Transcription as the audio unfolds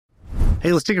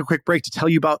Hey, let's take a quick break to tell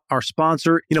you about our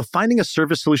sponsor. Finding a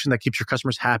service solution that keeps your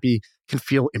customers happy can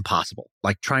feel impossible,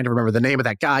 like trying to remember the name of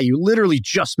that guy you literally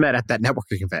just met at that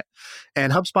networking event.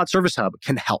 And HubSpot Service Hub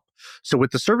can help. So with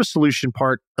the service solution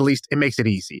part, at least it makes it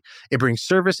easy. It brings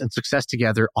service and success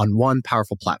together on one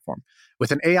powerful platform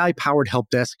with an AI-powered help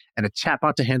desk and a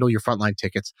chatbot to handle your frontline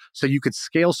tickets so you could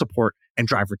scale support and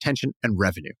drive retention and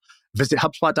revenue. Visit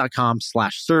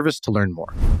HubSpot.com/service to learn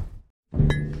more.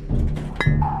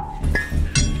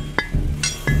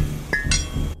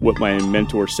 What my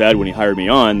mentor said when he hired me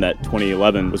on, that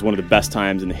 2011 was one of the best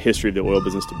times in the history of the oil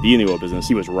business to be in the oil business,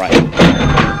 he was right.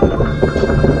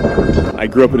 I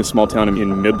grew up in a small town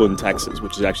in Midland, Texas,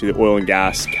 which is actually the oil and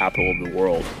gas capital of the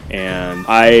world. And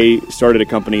I started a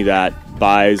company that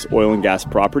buys oil and gas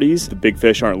properties the big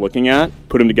fish aren't looking at,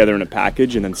 put them together in a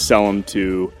package, and then sell them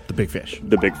to the big fish.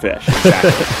 The big fish,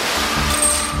 exactly.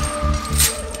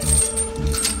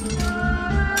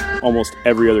 Almost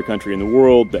every other country in the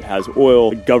world that has oil,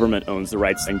 the government owns the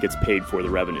rights and gets paid for the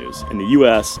revenues. In the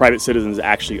U.S., private citizens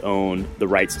actually own the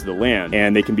rights to the land,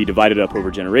 and they can be divided up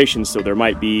over generations, so there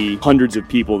might be hundreds of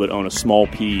people that own a small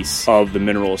piece of the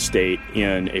mineral estate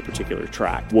in a particular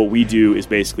tract. What we do is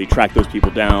basically track those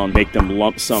people down, make them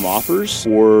lump sum offers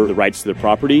for the rights to their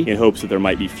property in hopes that there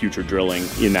might be future drilling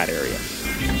in that area.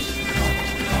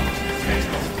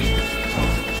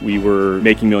 We were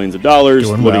making millions of dollars,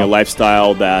 living a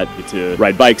lifestyle that get to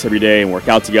ride bikes every day and work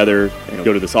out together, and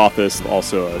go to this office,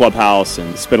 also a clubhouse,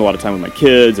 and spend a lot of time with my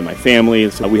kids and my family.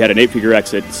 So we had an 8-figure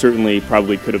exit. Certainly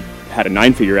probably could have had a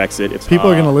 9-figure exit. If people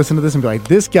are going to listen to this and be like,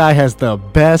 this guy has the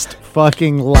best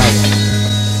fucking life.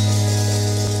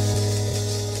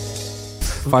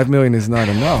 $5 million is not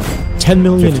enough. $10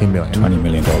 million. $15 million. $20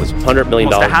 million. $100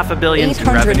 million. Almost $500 million in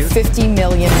revenue. $850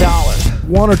 million.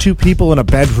 One or two people in a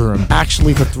bedroom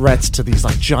actually the threats to these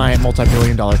like giant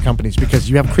multi-million-dollar companies because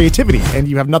you have creativity and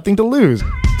you have nothing to lose.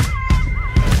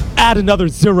 Add another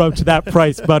zero to that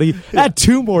price, buddy. Add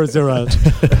 2 more zeros.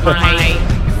 My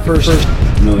first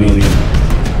million.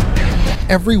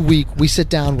 Every week we sit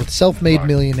down with self-made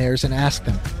millionaires and ask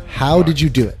them, how did you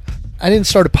do it? I didn't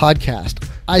start a podcast.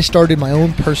 I started my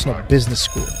own personal business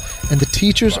school. And the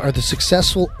teachers are the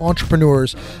successful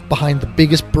entrepreneurs behind the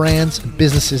biggest brands and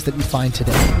businesses that you find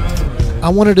today. I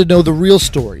wanted to know the real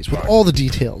stories with all the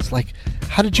details, like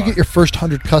how did you get your first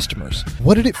 100 customers?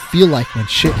 What did it feel like when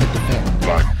shit hit the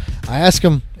fan? I asked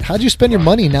them, how did you spend your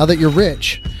money now that you're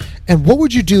rich? And what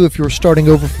would you do if you were starting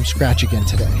over from scratch again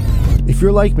today? If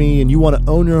you're like me and you want to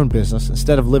own your own business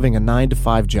instead of living a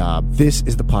 9-to-5 job, this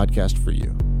is the podcast for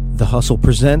you. The Hustle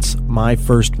presents My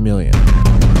First Million.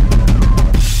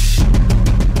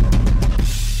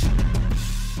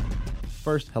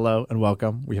 First, hello and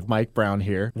welcome. We have Mike Brown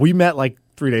here. We met like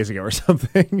 3 days ago or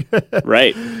something.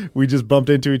 Right. We just bumped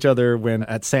into each other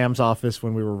at Sam's office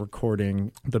when we were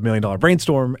recording the $1 Million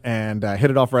Brainstorm and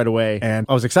hit it off right away. And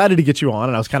I was excited to get you on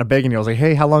and I was kind of begging you. I was like,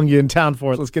 hey, how long are you in town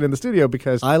for? Let's get in the studio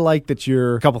because I like that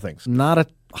you're a couple things. Not a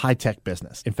high-tech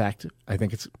business. In fact, I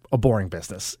think it's a boring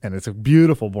business and it's a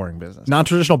beautiful, boring business.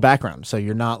 Non-traditional background. So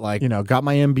you're not like, got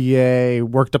my MBA,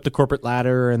 worked up the corporate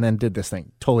ladder and then did this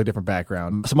thing. Totally different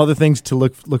background. Some other things to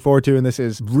look forward to in this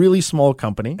is really small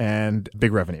company and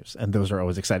big revenues. And those are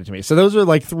always exciting to me. So those are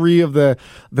like 3 of the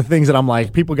things that I'm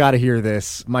like, people got to hear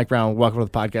this. Mike Brown, welcome to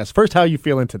the podcast. First, how are you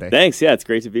feeling today? Thanks. Yeah, it's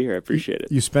great to be here. I appreciate it.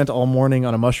 You spent all morning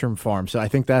on a mushroom farm. So I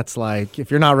think that's like,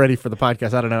 if you're not ready for the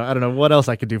podcast, I don't know what else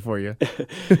I could do for you.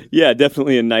 Yeah,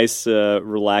 definitely a nice,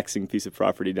 relaxing piece of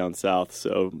property down south.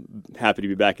 So happy to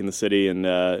be back in the city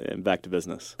and back to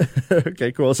business.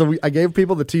 Okay, cool. So I gave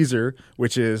people the teaser,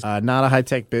 which is not a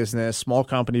high-tech business, small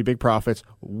company, big profits.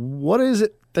 What is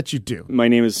it that you do? My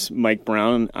name is Mike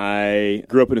Brown. I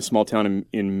grew up in a small town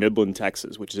in Midland,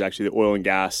 Texas, which is actually the oil and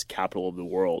gas capital of the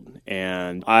world.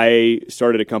 And I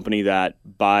started a company that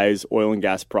buys oil and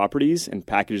gas properties and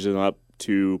packages them up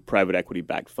to private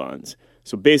equity-backed funds.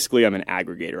 So basically, I'm an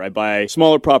aggregator. I buy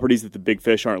smaller properties that the big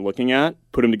fish aren't looking at,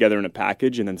 put them together in a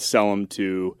package, and then sell them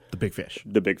to the big fish.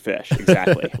 The big fish,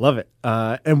 exactly. Love it.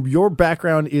 And your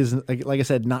background is, like I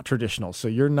said, not traditional. So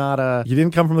you're not you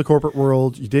didn't come from the corporate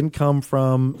world. You didn't come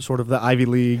from sort of the Ivy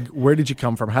League. Where did you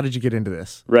come from? How did you get into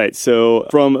this? Right. So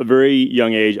from a very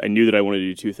young age, I knew that I wanted to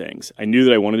do 2 things. I knew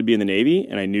that I wanted to be in the Navy,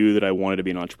 and I knew that I wanted to be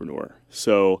an entrepreneur.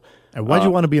 So And why'd you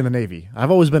want to be in the Navy?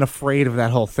 I've always been afraid of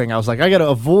that whole thing. I was like, I got to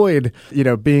avoid,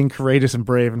 being courageous and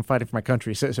brave and fighting for my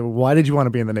country. So why did you want to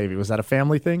be in the Navy? Was that a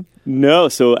family thing? No.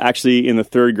 So actually in the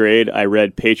third grade, I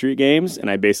read Patriot Games, and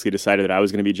I basically decided that I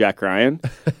was going to be Jack Ryan.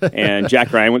 And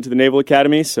Jack Ryan went to the Naval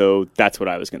Academy, so that's what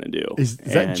I was going to do. Is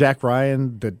that Jack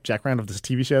Ryan, the Jack Ryan of this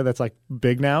TV show that's like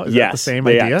big now? Is yes, that the same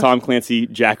idea? Yeah, Tom Clancy,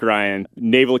 Jack Ryan,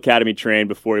 Naval Academy trained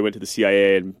before he went to the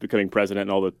CIA and becoming president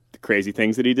and all the crazy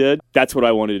things that he did. That's what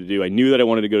I wanted to do. I knew that I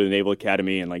wanted to go to the Naval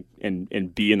Academy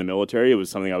and be in the military. It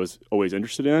was something I was always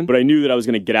interested in. But I knew that I was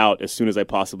going to get out as soon as I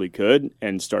possibly could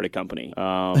and start a company.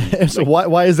 So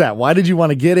why is that? Why did you want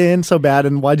to get in so bad,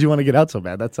 and why did you want to get out so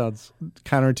bad? That sounds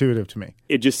counterintuitive to me.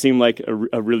 It just seemed like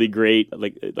a really great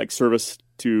like service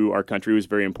to our country was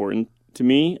very important to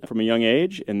me from a young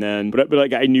age. And then,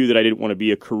 but I knew that I didn't want to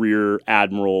be a career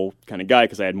admiral kind of guy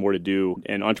because I had more to do.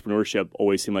 And entrepreneurship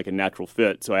always seemed like a natural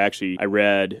fit. So I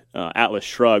read Atlas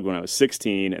Shrugged when I was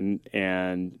 16,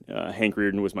 and Hank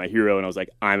Rearden was my hero. And I was like,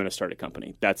 I'm going to start a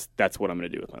company. That's what I'm going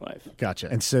to do with my life. Gotcha.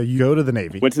 And so you go to the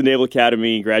Navy. Went to the Naval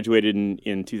Academy, graduated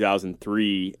in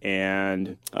 2003,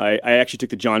 and I actually took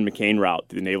the John McCain route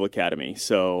through the Naval Academy.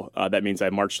 So that means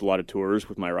I marched a lot of tours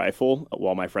with my rifle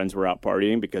while my friends were out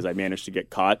partying because I managed to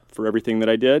get caught for everything that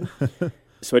I did.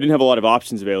 So I didn't have a lot of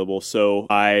options available. So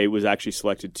I was actually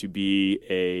selected to be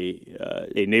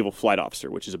a naval flight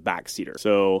officer, which is a backseater.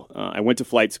 So I went to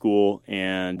flight school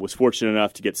and was fortunate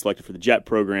enough to get selected for the jet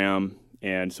program.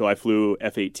 And so I flew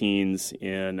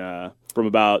F-18s from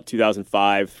about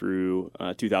 2005 through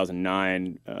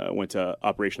 2009. Went to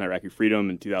Operation Iraqi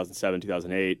Freedom in 2007,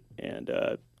 2008, and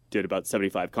did about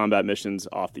 75 combat missions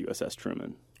off the USS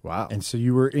Truman. Wow. And so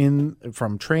you were in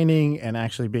from training and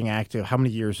actually being active. How many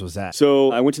years was that?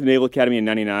 So I went to the Naval Academy in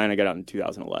 99. I got out in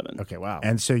 2011. Okay, wow.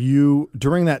 And so you,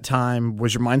 during that time,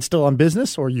 was your mind still on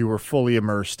business, or you were fully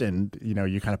immersed and,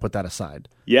 you kind of put that aside?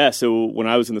 Yeah. So when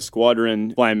I was in the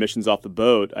squadron flying missions off the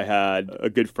boat, I had a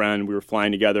good friend. We were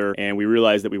flying together, and we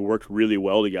realized that we worked really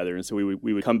well together. And so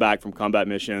we would come back from combat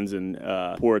missions and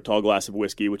pour a tall glass of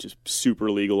whiskey, which is super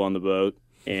legal on the boat,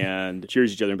 and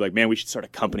cheers each other and be like, man, we should start a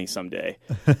company someday.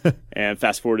 And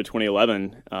fast forward to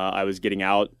 2011, I was getting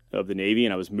out of the Navy,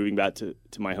 and I was moving back to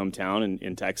my hometown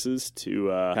in Texas to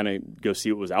kind of go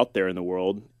see what was out there in the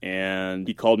world. And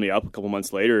he called me up a couple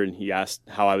months later, and he asked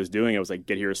how I was doing. I was like,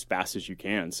 get here as fast as you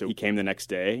can. So he came the next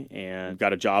day and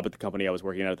got a job at the company I was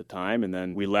working at the time. And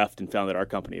then we left and founded our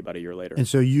company about a year later. And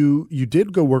so you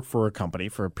did go work for a company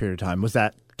for a period of time. Was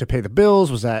that to pay the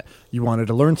bills? Was that you wanted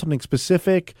to learn something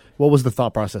specific? What was the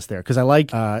thought process there? Because I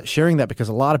like sharing that, because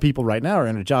a lot of people right now are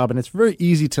in a job, and it's very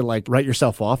easy to write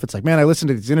yourself off. It's like, man, I listened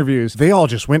to these interviews. They all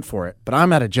just went for it, but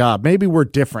I'm at a job. Maybe we're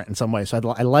different in some way. So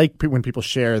I like when people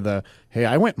share hey,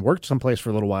 I went and worked someplace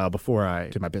for a little while before I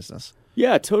did my business.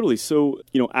 Yeah, totally. So,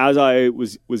 as I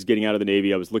was getting out of the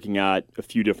Navy, I was looking at a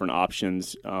few different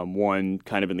options. One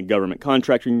kind of in the government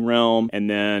contracting realm. And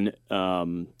then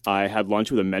I had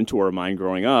lunch with a mentor of mine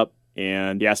growing up,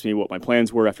 and he asked me what my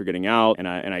plans were after getting out. And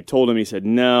I told him. He said,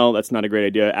 no, that's not a great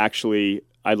idea. Actually,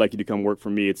 I'd like you to come work for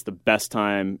me. It's the best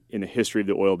time in the history of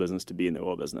the oil business to be in the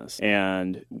oil business.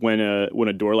 And when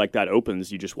a door like that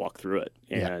opens, you just walk through it.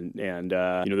 And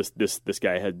this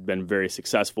guy had been very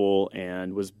successful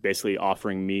and was basically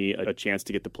offering me a chance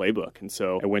to get the playbook. And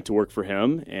so I went to work for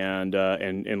him and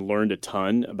learned a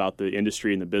ton about the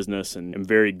industry and the business. And I'm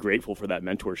very grateful for that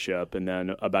mentorship. And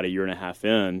then about a year and a half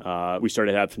in, we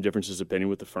started to have some differences of opinion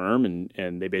with the firm,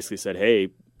 and they basically said, hey,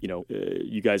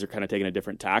 you guys are kind of taking a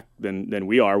different tack than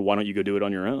we are. Why don't you go do it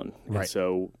on your own? Right. And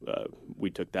so we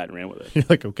took that and ran with it. You're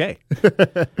like, okay.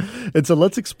 And so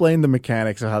let's explain the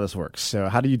mechanics of how this works. So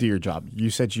how do you do your job? You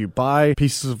said you buy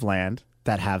pieces of land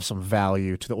that have some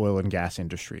value to the oil and gas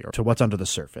industry, or to what's under the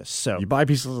surface. So you buy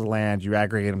pieces of land, you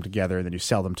aggregate them together, and then you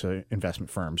sell them to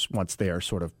investment firms once they are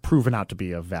sort of proven out to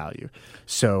be of value.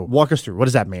 So walk us through. What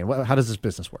does that mean? How does this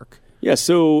business work? Yeah,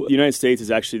 so the United States is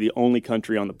actually the only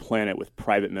country on the planet with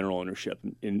private mineral ownership.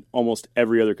 In almost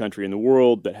every other country in the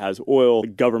world that has oil, the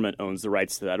government owns the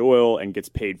rights to that oil and gets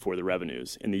paid for the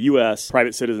revenues. In the U.S.,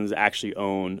 private citizens actually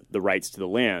own the rights to the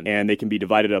land, and they can be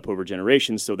divided up over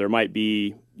generations. So there might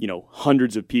be,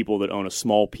 hundreds of people that own a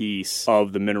small piece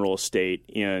of the mineral estate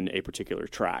in a particular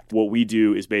tract. What we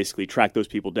do is basically track those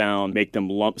people down, make them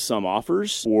lump sum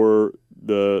offers for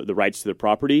the rights to the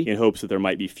property in hopes that there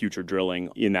might be future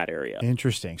drilling in that area.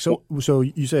 Interesting. So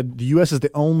you said the U.S. is the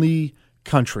only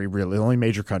country, really, the only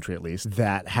major country at least,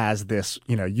 that has this,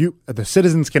 the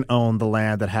citizens can own the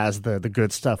land that has the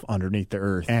good stuff underneath the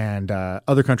earth, and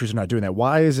other countries are not doing that.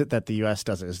 Why is it that the U.S.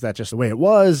 does it? Is that just the way it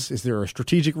was? Is there a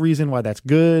strategic reason why that's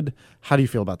good? How do you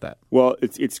feel about that? Well,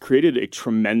 it's created a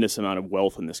tremendous amount of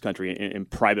wealth in this country, in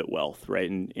private wealth, right?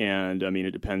 And I mean,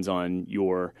 it depends on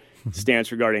your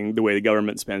stance regarding the way the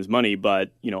government spends money, but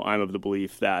I'm of the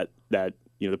belief that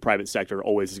the private sector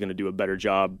always is going to do a better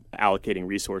job allocating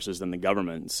resources than the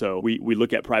government. So we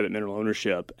look at private mineral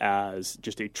ownership as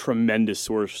just a tremendous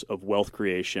source of wealth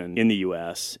creation in the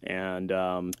U.S. And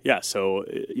so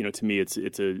to me, it's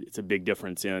a big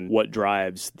difference in what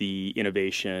drives the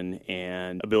innovation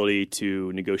and ability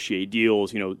to negotiate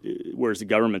deals. Whereas the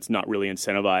government's not really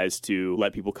incentivized to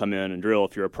let people come in and drill.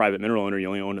 If you're a private mineral owner, you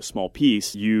only own a small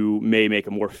piece. You may make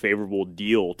a more favorable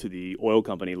deal to the oil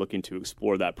company looking to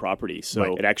explore that property.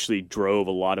 So it actually drove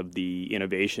a lot of the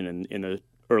innovation in the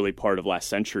early part of last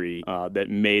century that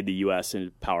made the U.S. a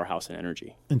powerhouse in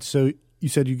energy. And so you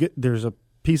said there's a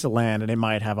piece of land and it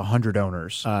might have 100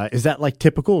 owners. Is that like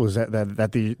typical? Is that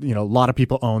the a lot of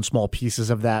people own small pieces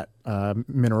of that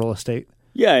mineral estate?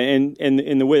 Yeah, and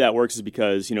the way that works is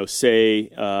because, say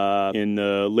in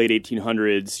the late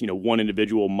 1800s, one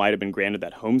individual might have been granted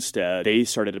that homestead. They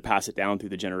started to pass it down through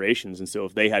the generations. And so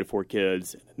if they had 4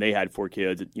 kids, and they had 4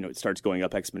 kids, it starts going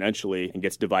up exponentially and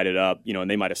gets divided up, and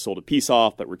they might have sold a piece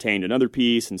off but retained another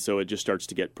piece. And so it just starts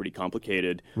to get pretty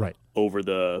complicated over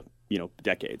the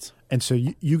decades. And so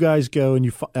you guys go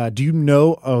and do you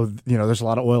know there's a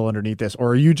lot of oil underneath this, or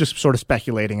are you just sort of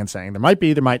speculating and saying there might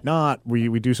be, there might not? We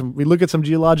look at some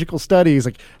geological studies.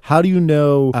 Like, how do you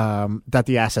know that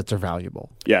the assets are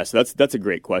valuable? Yeah, so that's a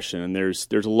great question, and there's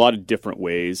a lot of different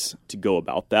ways to go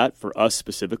about that. For us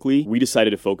specifically, we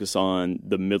decided to focus on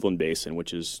the Midland Basin,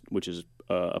 which is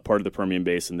a part of the Permian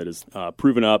Basin that is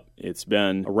proven up. It's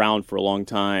been around for a long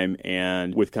time,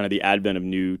 and with kind of the advent of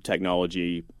new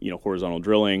technology, horizontal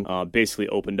drilling, basically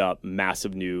opened up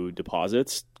massive new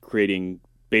deposits, creating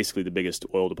basically the biggest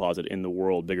oil deposit in the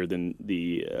world, bigger than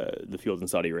the fields in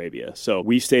Saudi Arabia. So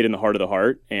we stayed in the heart of the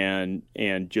heart and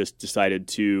just decided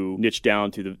to niche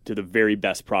down to the very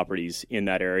best properties in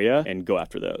that area and go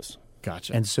after those.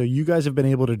 Gotcha. And so you guys have been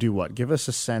able to do what? Give us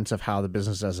a sense of how the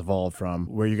business has evolved from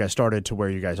where you guys started to where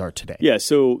you guys are today. Yeah.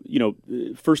 So,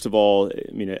 first of all,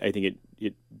 I think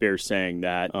it bears saying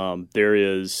that there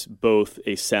is both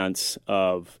a sense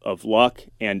of luck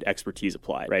and expertise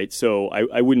applied, right? So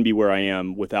I wouldn't be where I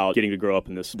am without getting to grow up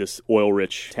in this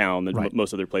oil-rich town that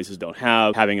most other places don't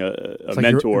have, having a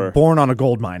mentor. You're born on a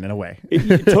gold mine in a way.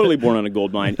 Totally born on a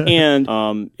gold mine.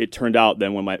 And it turned out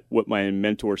then what my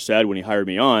mentor said when he hired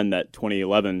me on, that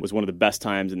 2011 was one of the best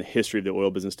times in the history of the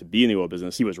oil business to be in the oil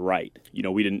business. He was right.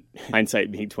 We didn't,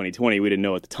 hindsight being 2020, we didn't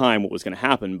know at the time what was going to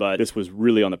happen, but this was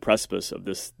really on the precipice of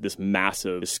this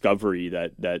massive discovery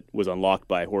that was unlocked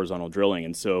by horizontal drilling.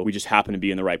 And so we just happened to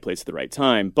be in the right place at the right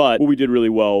time. But what we did really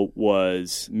well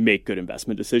was make good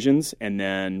investment decisions and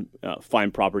then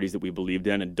find properties that we believed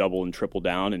in and double and triple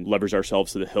down and leverage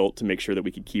ourselves to the hilt to make sure that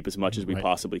we could keep as much as we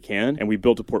possibly can. And we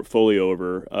built a portfolio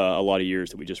over a lot of years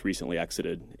that we just recently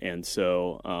exited. And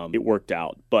so it worked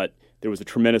out. But there was a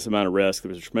tremendous amount of risk, there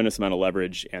was a tremendous amount of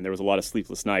leverage, and there was a lot of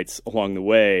sleepless nights along the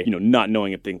way, not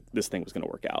knowing if this thing was going to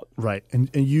work out. Right. And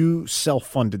you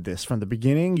self-funded this from the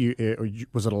beginning?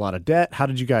 Was it a lot of debt? How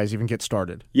did you guys even get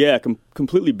started? Yeah,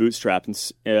 completely bootstrapped.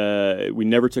 And, we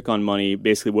never took on money.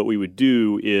 Basically, what we would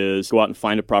do is go out and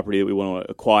find a property that we want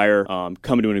to acquire,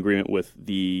 come into an agreement with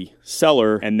the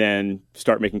seller, and then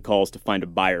start making calls to find a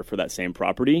buyer for that same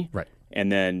property. Right.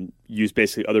 And then use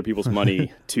basically other people's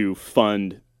money to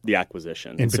fund the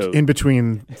acquisition. In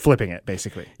between flipping it,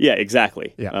 basically. Yeah,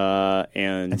 exactly. Yeah.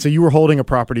 And so you were holding a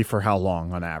property for how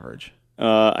long on average?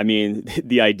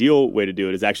 The ideal way to do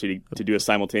it is actually to do a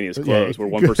simultaneous close where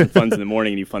one person funds in the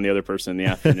morning and you fund the other person in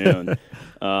the afternoon.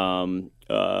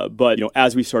 But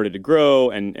as we started to grow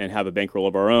and have a bankroll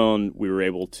of our own, we were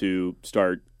able to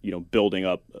start building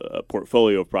up a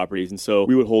portfolio of properties. And so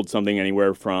we would hold something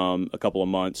anywhere from a couple of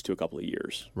months to a couple of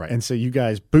years. Right. And so you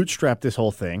guys bootstrapped this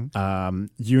whole thing.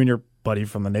 You and your buddy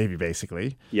from the Navy,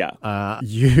 basically. Yeah.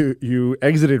 You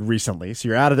exited recently. So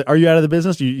are you out of the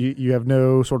business? You have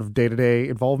no sort of day-to-day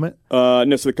involvement?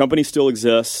 No. So the company still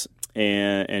exists.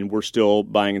 And we're still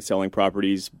buying and selling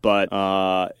properties, but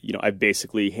I've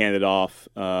basically handed off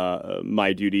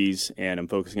my duties, and I'm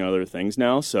focusing on other things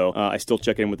now. So I still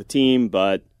check in with the team,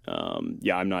 but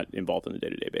I'm not involved on a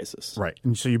day-to-day basis. Right.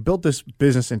 And so you built this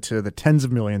business into the tens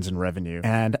of millions in revenue.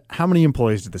 And how many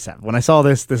employees did this have? When I saw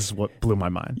this is what blew my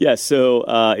mind. Yeah, so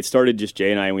it started just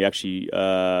Jay and I, and we actually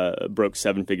broke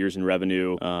 7 figures in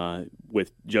revenue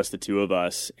with just the two of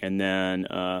us. And then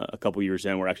a couple years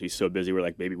in, we're actually so busy, we're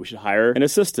like, maybe we should hire an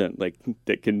assistant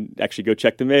that can actually go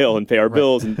check the mail and pay our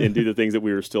bills and do the things that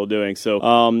we were still doing. So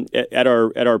at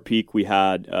our peak, we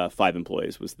had 5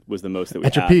 employees was the most that we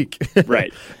had. At your peak.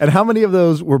 Right. And how many of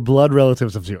those were blood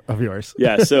relatives of yours?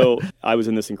 Yeah, so I was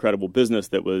in this incredible business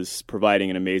that was providing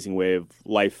an amazing way of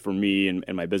life for me and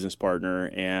my business partner.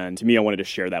 And to me, I wanted to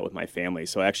share that with my family.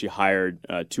 So I actually hired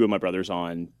 2 of my brothers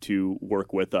on to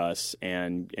work with us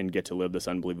and get to live this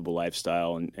unbelievable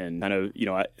lifestyle. And kind of,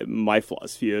 my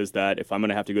philosophy is that if I'm going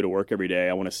to have to go to work every day,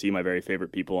 I want to see my very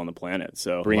favorite people on the planet.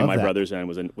 So bringing my brothers in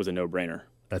was a no-brainer.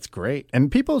 That's great.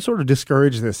 And people sort of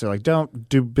discourage this. They're like, don't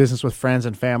do business with friends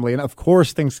and family. And of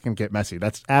course, things can get messy.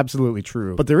 That's absolutely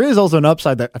true. But there is also an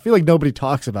upside that I feel like nobody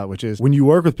talks about, which is when you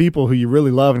work with people who you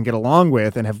really love and get along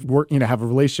with and have worked, have a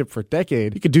relationship for a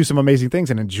decade, you could do some amazing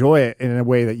things and enjoy it in a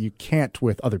way that you can't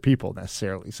with other people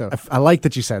necessarily. So I like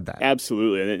that you said that.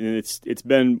 Absolutely. And it's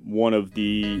been one of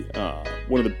the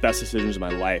best decisions of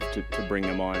my life to bring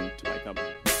them on to my company.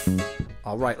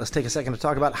 All right, let's take a second to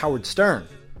talk about Howard Stern.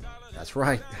 That's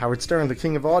right, Howard Stern, the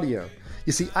king of audio.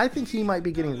 You see, I think he might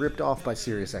be getting ripped off by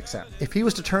SiriusXM. If he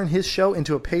was to turn his show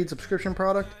into a paid subscription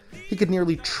product, he could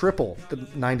nearly triple the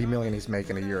 $90 million he's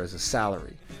making a year as a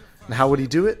salary. And how would he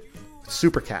do it?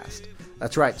 Supercast.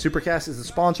 That's right, Supercast is the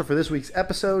sponsor for this week's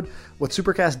episode. What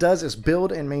Supercast does is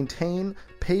build and maintain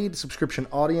paid subscription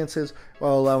audiences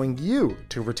while allowing you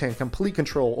to retain complete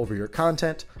control over your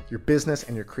content, your business,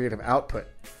 and your creative output.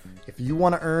 If you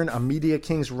want to earn a Media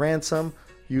King's ransom,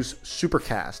 use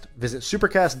Supercast. Visit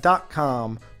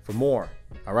supercast.com for more.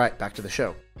 All right, back to the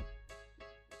show.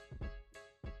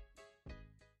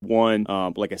 One,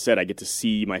 like I said, I get to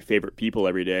see my favorite people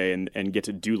every day and get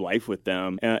to do life with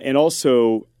them. And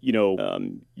also,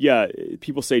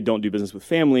 people say don't do business with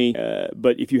family,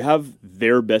 but if you have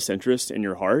their best interest in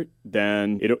your heart,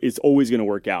 then it's always going to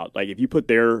work out. Like if you put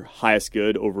their highest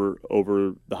good over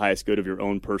the highest good of your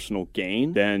own personal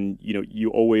gain, then you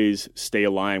always stay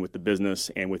aligned with the business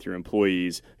and with your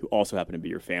employees who also happen to be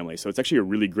your family. So it's actually a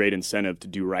really great incentive to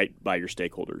do right by your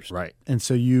stakeholders. Right. And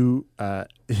so you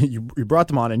brought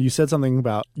them on and you said something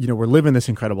about, we're living this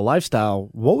incredible lifestyle.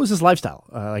 What was this lifestyle?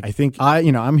 I think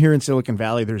I'm here in Silicon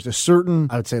Valley. There's a certain,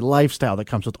 I would say, lifestyle that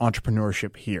comes with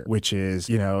entrepreneurship here, which is,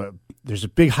 there's a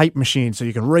big hype machine so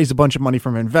you can raise a bunch of money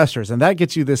from investors. And that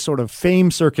gets you this sort of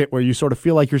fame circuit where you sort of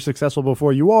feel like you're successful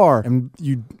before you are. And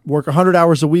you work 100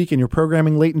 hours a week and you're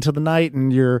programming late into the night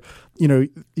and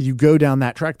you go down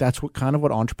that track. That's what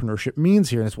entrepreneurship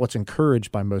means here. And it's what's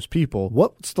encouraged by most people.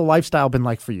 What's the lifestyle been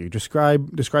like for you?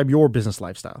 Describe your business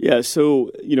lifestyle. Yeah.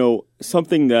 So,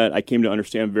 something that I came to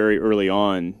understand very early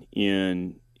on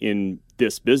in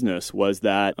this business was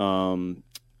that,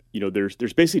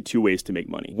 there's basically 2 ways to make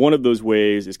money. One of those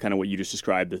ways is kind of what you just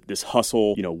described, this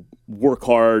hustle, work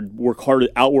hard,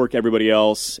 outwork everybody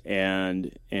else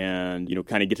and kind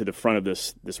of get to the front of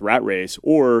this rat race,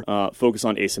 or focus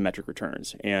on asymmetric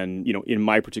returns. And, in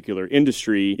my particular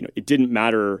industry, it didn't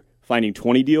matter finding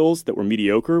 20 deals that were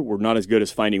mediocre were not as good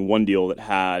as finding one deal that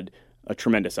had a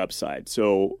tremendous upside.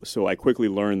 So I quickly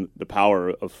learned the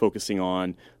power of focusing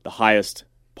on the highest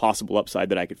possible upside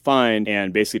that I could find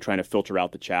and basically trying to filter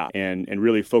out the chaff and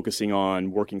really focusing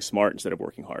on working smart instead of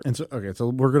working hard. And so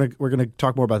we're gonna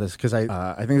talk more about this because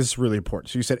I think this is really important.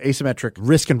 So you said asymmetric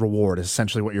risk and reward is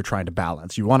essentially what you're trying to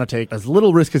balance. You want to take as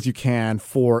little risk as you can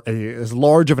for as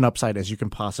large of an upside as you can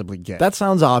possibly get. That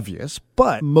sounds obvious,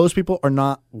 but most people are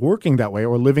not working that way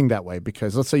or living that way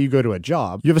because let's say you go to a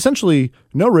job, you have essentially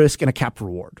no risk and a capped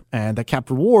reward. And that capped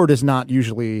reward is not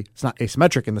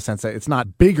asymmetric in the sense that it's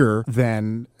not bigger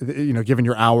than given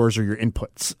your hours or your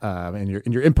inputs, and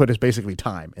your input is basically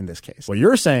time in this case. What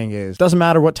you're saying is, doesn't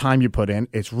matter what time you put in.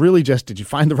 It's really just, did you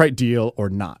find the right deal or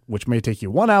not? Which may take you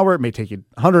 1 hour, it may take you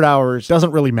 100 hours.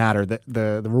 Doesn't really matter.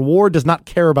 The reward does not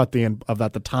care about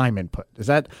the time input. Is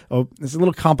that? Oh, it's a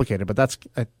little complicated, but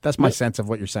that's my sense of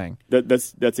what you're saying.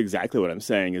 That's exactly what I'm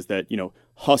saying. Is that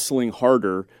hustling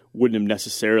harder wouldn't have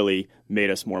necessarily made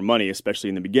us more money, especially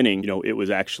in the beginning. It was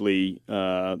actually,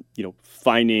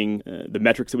 finding the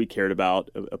metrics that we cared about,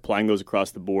 applying those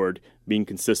across the board, being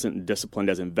consistent and disciplined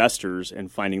as investors and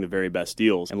finding the very best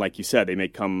deals. And like you said, they may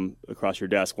come across your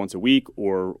desk once a week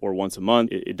or once a month.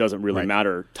 It doesn't really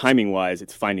matter. Timing-wise,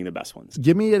 it's finding the best ones.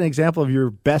 Give me an example of your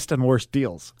best and worst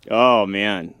deals. Oh,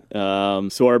 man.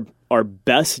 So our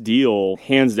best deal,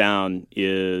 hands down,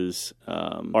 is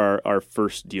our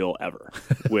first deal ever,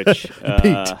 which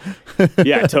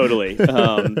yeah, totally.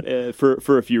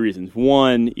 For a few reasons.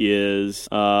 One is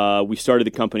we started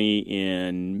the company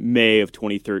in May of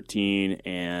 2013,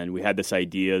 and we had this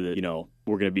idea that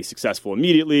we're going to be successful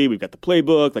immediately. We've got the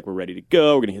playbook, like we're ready to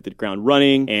go. We're going to hit the ground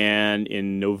running. And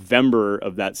in November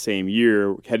of that same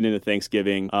year, heading into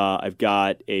Thanksgiving, I've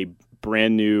got a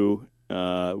brand new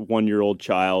 1-year-old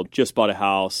child, just bought a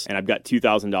house, and I've got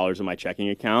 $2,000 in my checking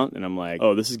account, and I'm like,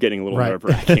 oh, this is getting a little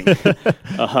nerve-wracking.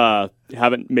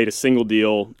 Haven't made a single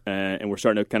deal, and we're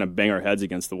starting to kind of bang our heads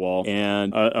against the wall.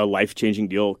 And a life-changing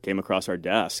deal came across our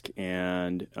desk,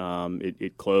 and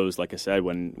it closed, like I said,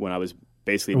 when I was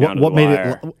basically down to the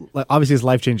wire. What made it? Obviously, it's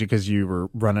life-changing because you were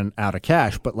running out of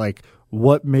cash, but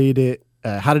what made it?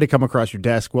 How did it come across your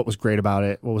desk? What was great about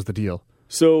it? What was the deal?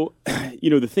 So,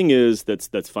 the thing is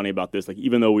that's funny about this,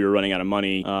 even though we were running out of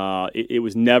money, it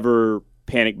was never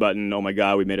panic button, oh my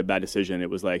God, we made a bad decision. It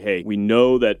was like, hey, we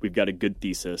know that we've got a good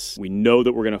thesis. We know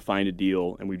that we're going to find a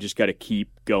deal, and we've just got to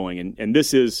keep going. And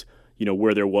this is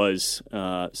where there was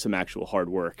some actual hard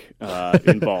work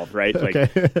involved, right? Okay.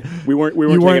 We weren't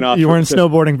taking off. You weren't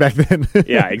snowboarding back then.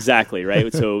 Yeah, exactly,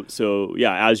 right? So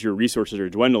yeah, as your resources are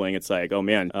dwindling, it's like, oh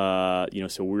man,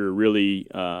 so we were really,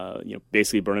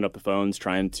 basically burning up the phones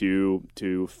trying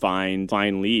to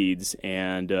find leads,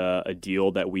 and a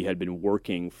deal that we had been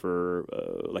working for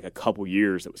like a couple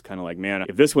years. That was kind of like, man,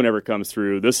 if this one ever comes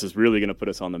through, this is really going to put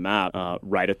us on the map.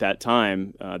 Right at that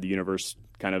time, the universe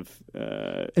kind of.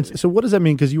 And so what does that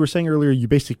mean? Because you were saying earlier, you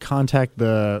basically contact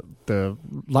the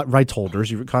rights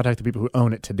holders. You contact the people who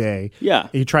own it today. Yeah.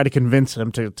 You try to convince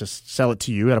them to sell it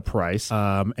to you at a price.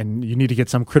 And you need to get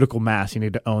some critical mass. You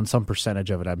need to own some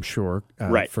percentage of it, I'm sure,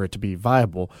 for it to be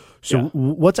viable. So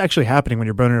what's actually happening when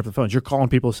you're burning up the phones? You're calling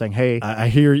people saying, hey, I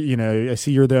hear, I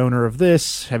see you're the owner of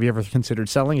this. Have you ever considered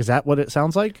selling? Is that what it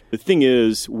sounds like? The thing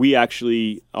is, we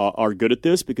actually are good at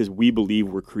this because we believe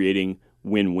we're creating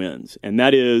win-wins. And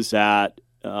that is that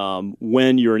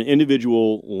when you're an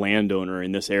individual landowner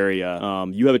in this area,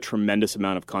 you have a tremendous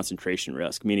amount of concentration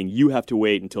risk, meaning you have to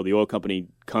wait until the oil company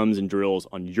comes and drills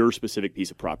on your specific piece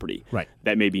of property. Right.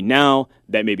 That may be now,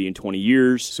 that may be in 20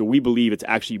 years. So we believe it's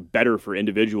actually better for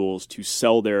individuals to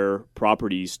sell their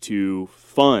properties to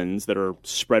funds that are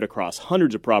spread across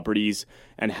hundreds of properties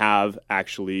and have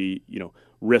actually,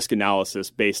 risk analysis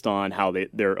based on how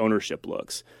their ownership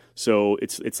looks. So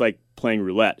it's like playing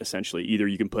roulette, essentially. Either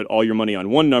you can put all your money on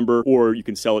one number, or you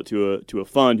can sell it to a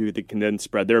fund who can then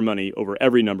spread their money over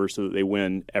every number so that they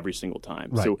win every single time.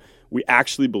 Right. So we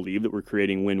actually believe that we're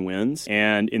creating win-wins.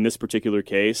 And in this particular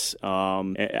case,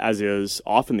 as is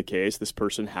often the case, this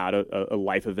person had a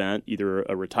life event, either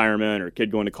a retirement or a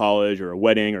kid going to college or a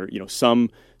wedding or some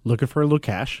looking for a little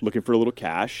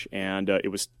cash, and it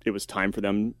was time for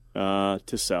them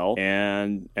to sell,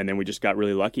 and then we just got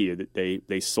really lucky that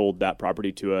they sold that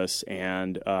property to us,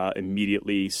 and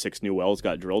immediately 6 new wells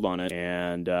got drilled on it,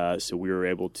 and so we were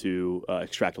able to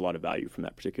extract a lot of value from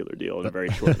that particular deal in a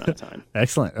very short amount of time.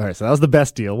 Excellent. All right, so that was the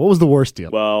best deal. What was the worst deal?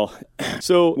 Well,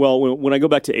 when I go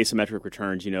back to asymmetric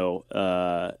returns,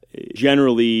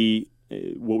 generally,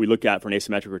 what we look at for an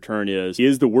asymmetric return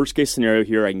is the worst case scenario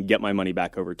here, I can get my money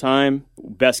back over time.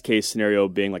 Best case scenario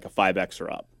being like a 5x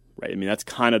or up, right? I mean, that's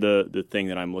kind of the thing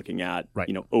that I'm looking at, right,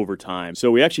 over time.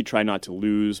 So we actually try not to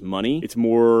lose money. It's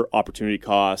more opportunity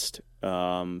cost.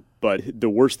 But the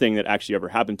worst thing that actually ever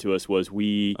happened to us was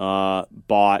we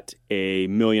bought a $1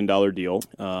 million deal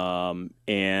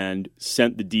and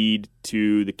sent the deed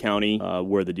to the county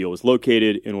where the deal was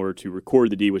located in order to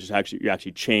record the deed, which is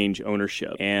actually change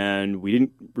ownership. And we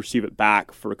didn't receive it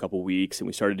back for a couple weeks, and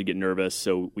we started to get nervous.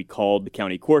 So we called the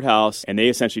county courthouse, and they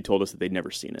essentially told us that they'd never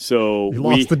seen it. So we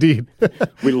lost the deed.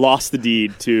 We lost the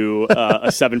deed to a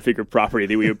 7-figure property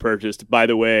that we had purchased, by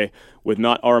the way, with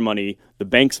not our money, the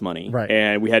bank's money. Right.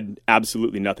 And we had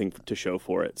absolutely nothing to show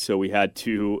for it. So we had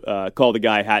to call the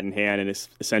guy hat in hand and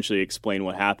essentially explain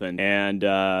what happened. And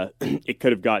it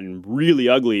could have gotten really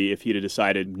ugly if he'd have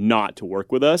decided not to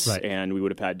work with us. Right. And we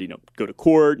would have had to go to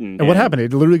court. And what happened?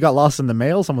 It literally got lost in the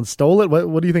mail? Someone stole it?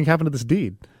 What do you think happened to this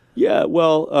deed? Yeah,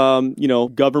 well,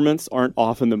 governments aren't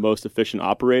often the most efficient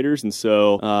operators, and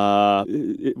so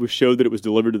it was showed that it was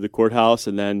delivered to the courthouse,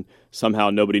 and then somehow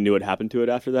nobody knew what happened to it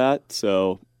after that.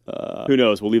 So who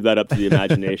knows? We'll leave that up to the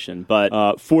imagination.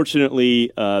 But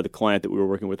fortunately, the client that we were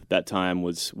working with at that time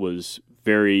was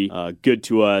very good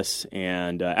to us.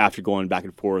 And after going back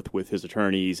and forth with his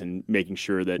attorneys and making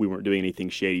sure that we weren't doing anything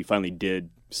shady, he finally did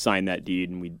sign that deed,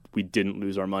 and we didn't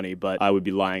lose our money. But I would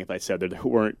be lying if I said that there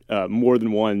weren't more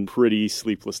than one pretty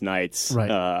sleepless nights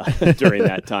during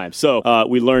that time. So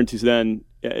we learned to then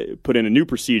put in a new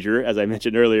procedure, as I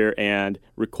mentioned earlier, and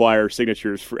require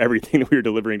signatures for everything that we were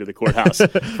delivering to the courthouse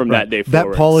from that day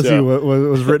forward. That policy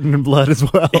was written in blood as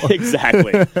well.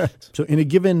 Exactly. So in a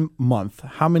given month,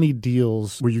 how many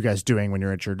deals were you guys doing when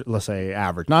you're at your, let's say,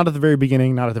 average? Not at the very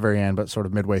beginning, not at the very end, but sort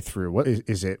of midway through. What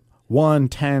is it? 1,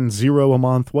 10, 0 a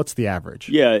month? What's the average?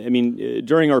 Yeah, I mean,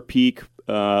 during our peak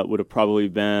would have probably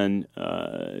been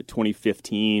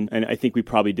 2015, and I think we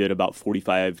probably did about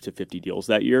 45 to 50 deals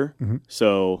that year. Mm-hmm.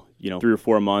 So 3 or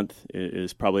 4 a month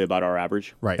is probably about our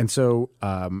average. Right. And so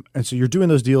you're doing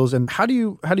those deals, and how do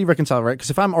you reconcile, right? Because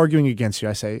if I'm arguing against you,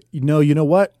 I say, you know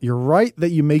what? You're right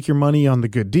that you make your money on the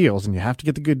good deals, and you have to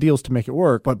get the good deals to make it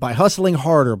work. But by hustling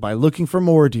harder, by looking for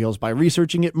more deals, by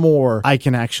researching it more, I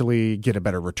can actually get a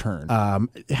better return.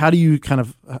 How do you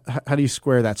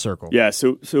square that circle? Yeah.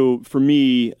 So for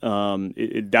me,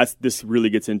 this really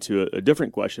gets into a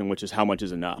different question, which is how much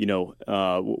is enough?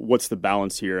 What's the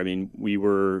balance here? I mean, we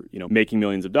were making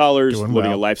millions of dollars,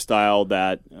 living a lifestyle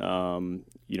that,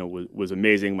 was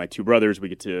amazing. My 2 brothers, we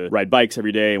get to ride bikes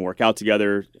every day and work out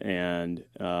together and,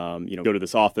 go to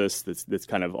this office that's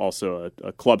kind of also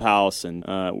a clubhouse and,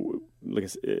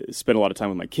 spend a lot of time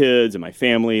with my kids and my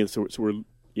family. So we're,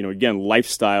 again,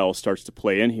 lifestyle starts to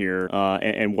play in here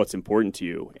and what's important to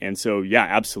you. And so, yeah,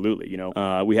 absolutely.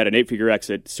 We had an 8-figure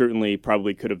exit, certainly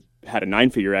probably could have had a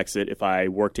 9-figure exit if I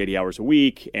worked 80 hours a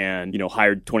week and,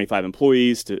 hired 25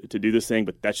 employees to do this thing.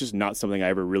 But that's just not something I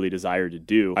ever really desired to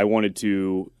do. I wanted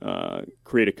to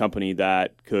create a company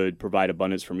that could provide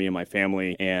abundance for me and my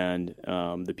family and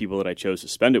the people that I chose to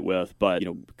spend it with. But,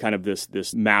 kind of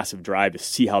this massive drive to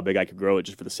see how big I could grow it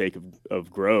just for the sake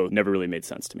of growth never really made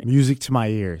sense to me. Music to my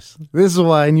ears. This is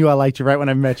why I knew I liked you right when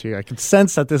I met you. I could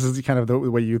sense that this is kind of the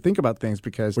way you think about things,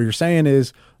 because what you're saying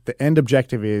is the end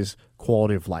objective is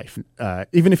quality of life.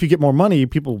 Even if you get more money,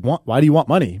 why do you want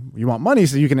money? You want money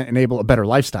so you can enable a better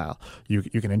lifestyle. You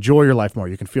can enjoy your life more.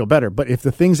 You can feel better. But if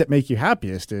the things that make you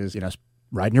happiest is,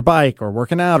 riding your bike or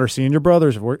working out or seeing your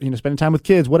brothers or spending time with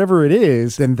kids, whatever it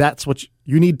is, then that's what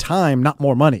you need: time, not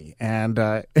more money. And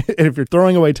if you're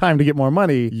throwing away time to get more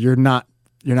money, you're not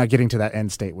getting to that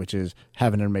end state, which is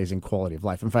having an amazing quality of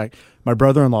life. In fact, my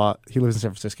brother-in-law, he lives in San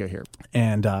Francisco here.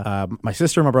 And my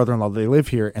sister and my brother-in-law, they live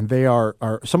here, and they are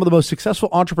some of the most successful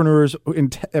entrepreneurs,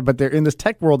 but they're in this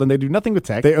tech world, and they do nothing with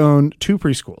tech. They own 2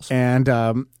 preschools.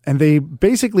 And they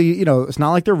basically, it's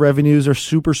not like their revenues are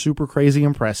super, super crazy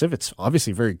impressive. It's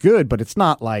obviously very good, but it's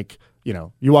not like,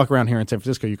 you walk around here in San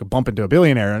Francisco, you could bump into a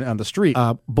billionaire on the street.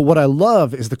 But what I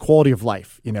love is the quality of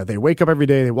life. They wake up every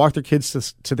day, they walk their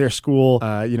kids to their school.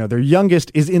 Their youngest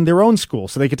is in their own school,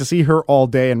 so they get to see her all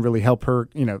day and really help her.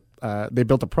 They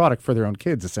built a product for their own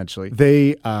kids, essentially.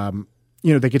 They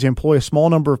get to employ a small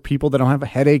number of people. They don't have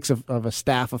headaches of a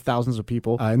staff of thousands of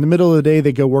people. In the middle of the day,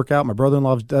 they go work out. My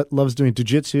brother-in-law loves doing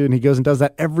jiu-jitsu, and he goes and does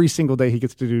that every single day. He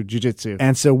gets to do jiu-jitsu.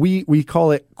 And so we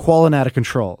call it qualin' out of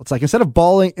control. It's like instead of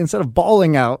balling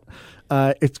out,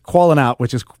 it's qualin' out,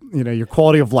 which is, your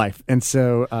quality of life. And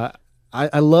so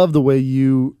I love the way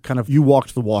you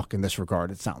walked the walk in this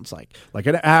regard. It sounds like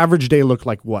an average day looked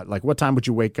like what? Like what time would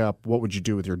you wake up? What would you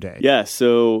do with your day? Yeah.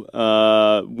 So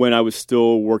when I was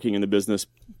still working in the business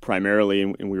primarily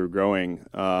and we were growing,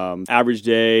 average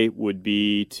day would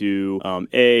be to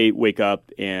wake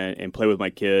up and play with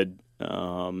my kid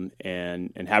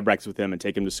and have breakfast with him and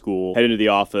take him to school, head into the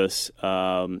office,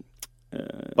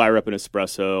 fire up an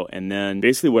espresso, and then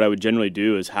basically what I would generally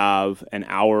do is have an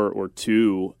hour or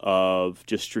 2 of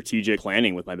just strategic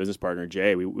planning with my business partner,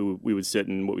 Jay. We would sit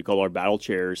in what we call our battle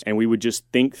chairs, and we would just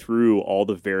think through all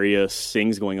the various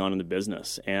things going on in the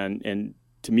business. And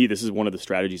to me, this is one of the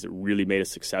strategies that really made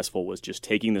us successful, was just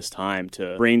taking this time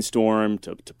to brainstorm,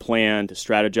 to plan, to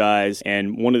strategize.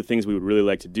 And one of the things we would really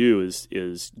like to do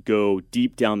is go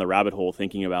deep down the rabbit hole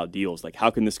thinking about deals. Like,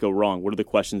 how can this go wrong? What are the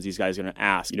questions these guys are going to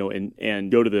ask?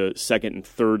 And go to the second and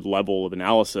third level of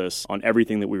analysis on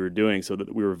everything that we were doing, so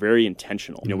that we were very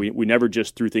intentional. We never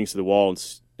just threw things to the wall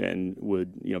and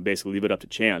would basically leave it up to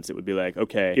chance. It would be like,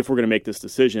 okay, if we're going to make this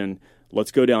decision,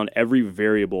 let's go down every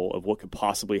variable of what could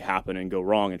possibly happen and go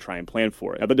wrong and try and plan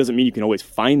for it. Now, that doesn't mean you can always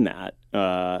find that,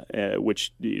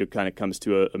 which kind of comes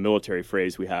to a military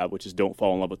phrase we have, which is don't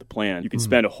fall in love with the plan. You can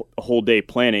spend a whole day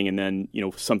planning, and then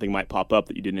something might pop up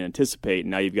that you didn't anticipate,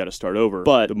 and now you've got to start over.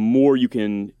 But the more you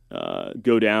can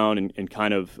go down and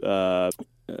kind of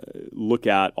look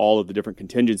at all of the different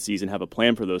contingencies and have a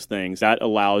plan for those things, that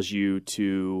allows you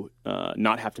to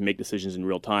not have to make decisions in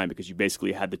real time because you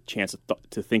basically had the chance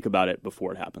to think about it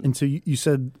before it happened. And so you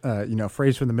said, a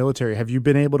phrase from the military. Have you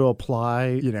been able to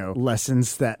apply,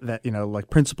 lessons that like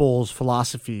principles,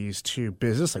 philosophies to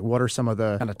business? Like, what are some of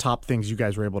the kind of top things you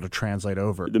guys were able to translate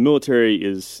over? The military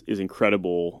is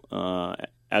incredible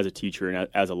as a teacher and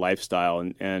as a lifestyle,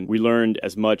 and we learned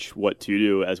as much what to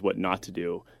do as what not to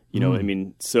do.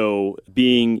 So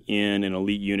being in an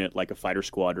elite unit like a fighter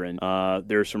squadron,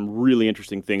 there are some really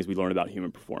interesting things we learned about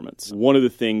human performance. One of the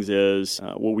things is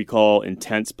what we call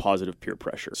intense positive peer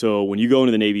pressure. So when you go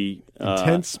into the Navy...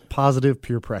 intense positive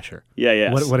peer pressure.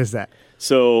 Yeah. What is that?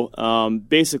 So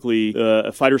basically,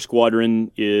 a fighter squadron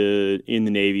in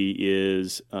the Navy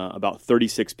is about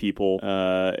 36 people,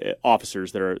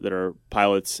 officers that are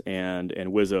pilots and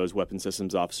WISOs, weapon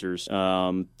systems officers,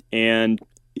 and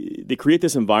they create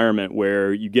this environment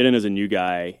where you get in as a new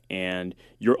guy and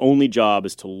your only job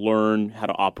is to learn how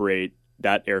to operate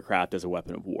that aircraft as a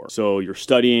weapon of war. So you're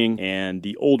studying, and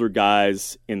the older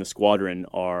guys in the squadron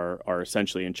are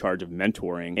essentially in charge of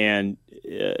mentoring. And,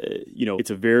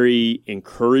 it's a very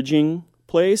encouraging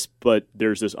place, but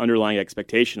there's this underlying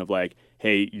expectation of like,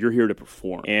 hey, you're here to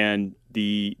perform. And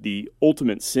the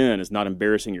ultimate sin is not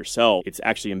embarrassing yourself, it's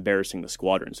actually embarrassing the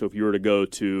squadron. So if you were to go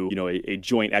to, a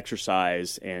joint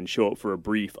exercise and show up for a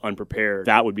brief unprepared,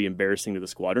 that would be embarrassing to the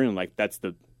squadron. And like that's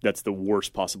the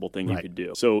worst possible thing you could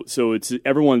do. So it's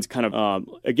everyone's kind of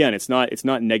again, it's not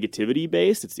negativity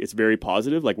based. It's very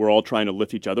positive. Like we're all trying to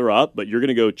lift each other up, but you're going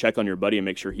to go check on your buddy and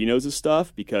make sure he knows his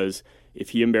stuff, because if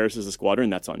he embarrasses the squadron,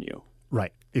 that's on you.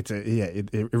 Right. It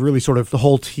really sort of, the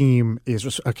whole team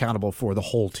is accountable for the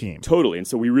whole team. Totally. And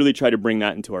so we really try to bring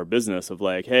that into our business of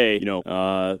like, hey,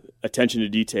 attention to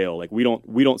detail. Like we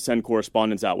don't send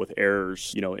correspondence out with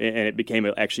errors, and it became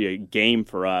actually a game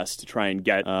for us to try and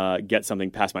get something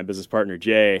past my business partner,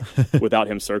 Jay, without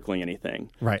him circling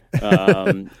anything. Right.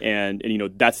 And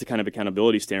that's the kind of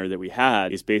accountability standard that we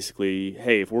had, is basically,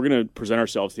 hey, if we're going to present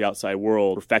ourselves to the outside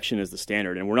world, perfection is the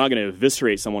standard. And we're not going to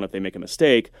eviscerate someone if they make a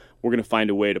mistake. We're going to find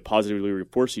a way to positively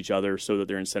reinforce each other so that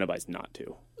they're incentivized not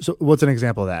to. So what's an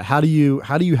example of that? How do you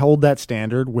hold that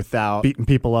standard without beating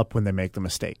people up when they make the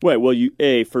mistake? Right. Well,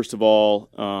 first of all,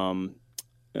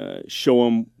 show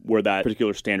them where that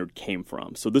particular standard came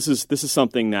from. So this is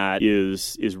something that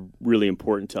is really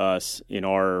important to us in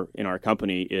our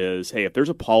company is, hey, if there's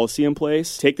a policy in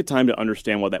place, take the time to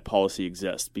understand why that policy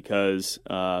exists, because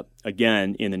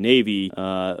again, in the Navy,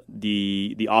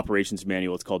 the operations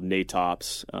manual, it's called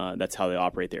NATOPS. That's how they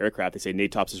operate the aircraft. They say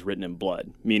NATOPS is written in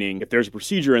blood, meaning if there's a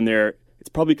procedure in there, it's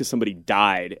probably because somebody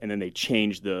died and then they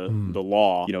changed the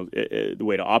law, the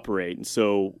way to operate. And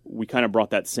so we kind of brought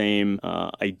that same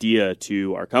idea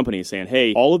to our company, saying,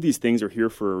 hey, all of these things are here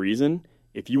for a reason.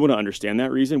 If you want to understand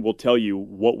that reason, we'll tell you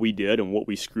what we did and what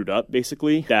we screwed up,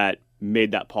 basically, that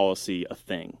made that policy a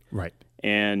thing. Right.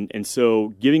 And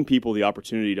so giving people the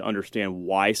opportunity to understand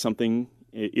why something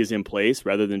is in place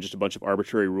rather than just a bunch of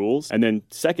arbitrary rules. And then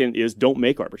second is, don't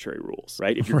make arbitrary rules,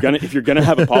 right? If you're gonna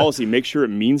have a policy, make sure it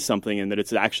means something and that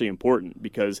it's actually important,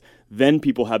 because then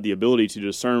people have the ability to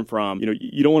discern from,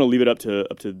 you don't want to leave it up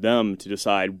to them to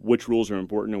decide which rules are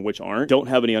important and which aren't. Don't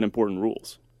have any unimportant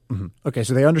rules. Mm-hmm. Okay,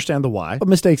 so they understand the why, but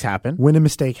mistakes happen. When a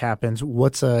mistake happens,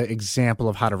 what's an example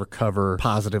of how to recover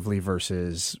positively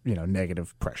versus,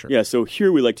 negative pressure? Yeah, so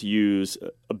here we like to use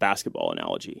a basketball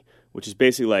analogy, which is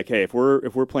basically like, hey, if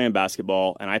we're playing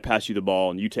basketball and I pass you the ball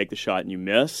and you take the shot and you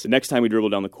miss, the next time we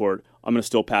dribble down the court, I'm going to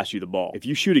still pass you the ball. If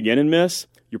you shoot again and miss,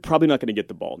 you're probably not going to get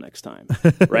the ball next time,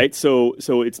 right? So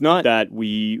it's not that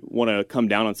we want to come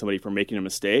down on somebody for making a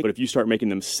mistake, but if you start making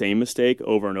the same mistake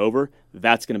over and over,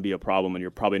 that's going to be a problem, and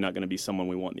you're probably not going to be someone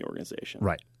we want in the organization.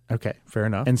 Right. Okay, fair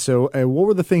enough. And so what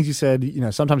were the things you said,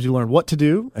 sometimes you learn what to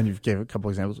do, and you've gave a couple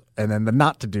examples, and then the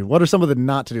not to do. What are some of the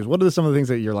not to do's? What are some of the things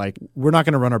that you're like, we're not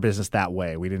going to run our business that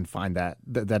way. We didn't find that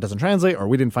doesn't translate, or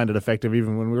we didn't find it effective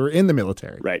even when we were in the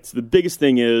military. Right. So the biggest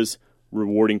thing is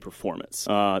rewarding performance.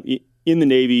 In the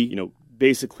Navy,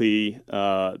 basically,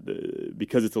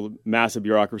 because it's a massive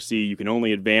bureaucracy, you can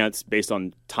only advance based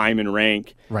on time and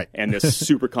rank. Right. And this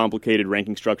super complicated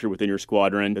ranking structure within your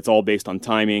squadron. It's all based on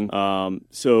timing.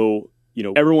 So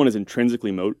everyone is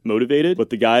intrinsically motivated, but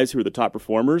the guys who are the top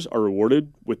performers are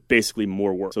rewarded with basically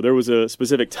more work. So there was a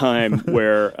specific time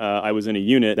where I was in a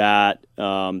unit that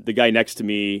the guy next to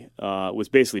me was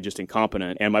basically just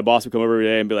incompetent. And my boss would come over every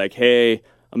day and be like, hey,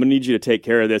 I'm going to need you to take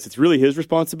care of this. It's really his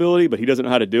responsibility, but he doesn't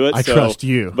know how to do it. I trust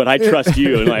you. But I trust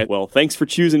you. And well, thanks for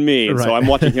choosing me. And right. So I'm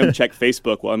watching him check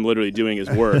Facebook while I'm literally doing his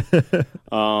work.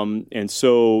 And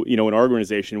so, in our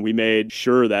organization, we made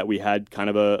sure that we had kind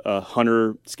of a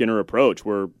hunter-skinner approach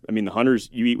where, the hunters,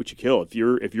 you eat what you kill. If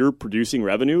you're producing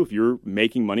revenue, if you're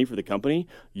making money for the company,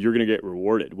 you're going to get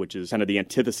rewarded, which is kind of the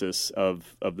antithesis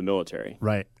of the military.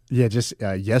 Right. Yeah, just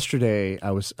yesterday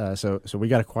I was so we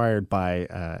got acquired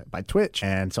by Twitch,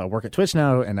 and so I work at Twitch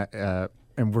now,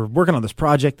 and we're working on this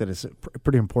project that is a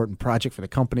pretty important project for the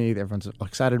company. Everyone's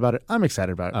excited about it. I'm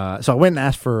excited about it. So I went and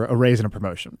asked for a raise and a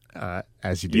promotion,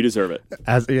 as you do. You deserve it.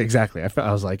 Exactly.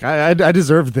 I was like, I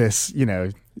deserved this,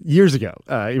 years ago,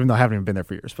 even though I haven't even been there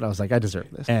for years. But I was like, I deserve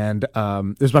this. And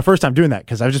this is my first time doing that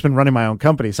because I've just been running my own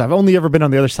company. So I've only ever been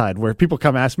on the other side where people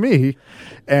come ask me,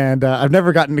 and I've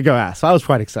never gotten to go ask. So I was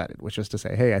quite excited, which was to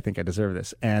say, hey, I think I deserve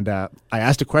this. And I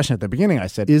asked a question at the beginning. I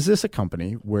said, is this a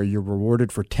company where you're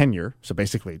rewarded for tenure? So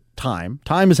basically time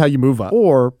is how you move up,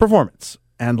 or performance?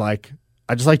 And I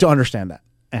just like to understand that.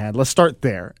 And let's start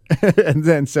there. and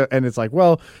it's like,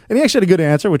 well, and he actually had a good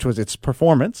answer, which was it's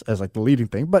performance as the leading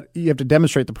thing, but you have to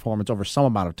demonstrate the performance over some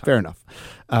amount of time. Fair enough.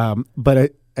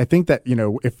 But I think that,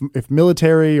 if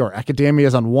military or academia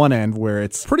is on one end where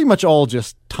it's pretty much all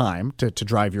just time to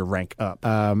drive your rank up,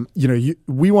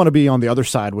 we want to be on the other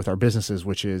side with our businesses,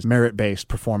 which is merit-based,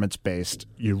 performance-based.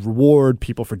 You reward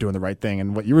people for doing the right thing.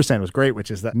 And what you were saying was great,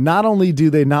 which is that not only do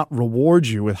they not reward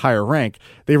you with higher rank,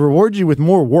 they reward you with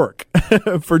more work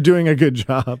for doing a good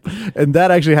job. And that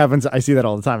actually happens. I see that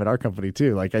all the time at our company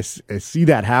too. I see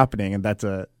that happening, and that's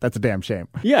a damn shame.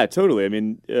 Yeah, totally.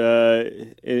 And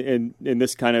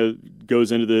this kind of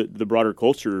goes into the broader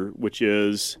culture, which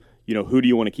is, who do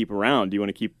you want to keep around? Do you want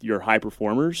to keep your high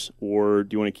performers, or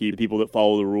do you want to keep the people that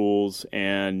follow the rules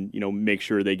and, make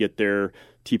sure they get their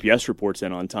TPS reports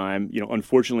in on time?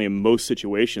 Unfortunately, in most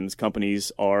situations,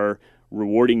 companies are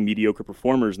rewarding mediocre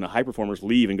performers, and the high performers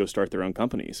leave and go start their own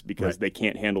companies because they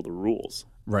can't handle the rules.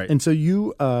 Right. And so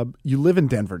you live in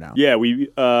Denver now. Yeah, we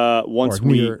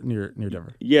near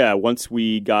Denver. Yeah, once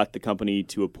we got the company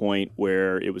to a point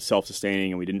where it was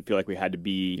self-sustaining and we didn't feel like we had to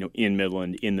be, in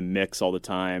Midland in the mix all the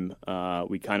time,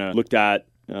 we kind of looked at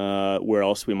where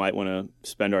else we might want to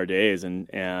spend our days, and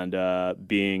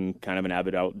being kind of an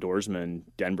avid outdoorsman,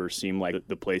 Denver seemed like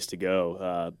the place to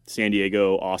go. San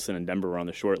Diego, Austin, and Denver were on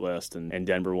the short list, and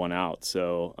Denver won out.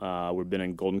 So we've been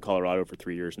in Golden, Colorado for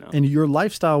 3 years now. And your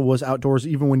lifestyle was outdoors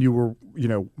even when you were,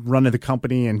 running the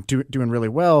company and doing really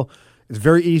well. It's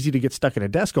very easy to get stuck at a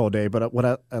desk all day, but what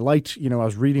I liked, I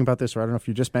was reading about this, or I don't know if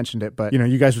you just mentioned it, but,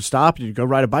 you guys would stop, you'd go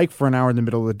ride a bike for an hour in the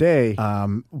middle of the day.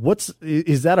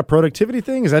 Is that a productivity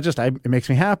thing? Is that just, it makes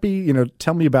me happy?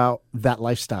 Tell me about that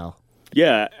lifestyle.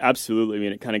 Yeah, absolutely.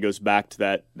 It kind of goes back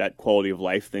to that quality of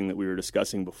life thing that we were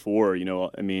discussing before.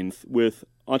 With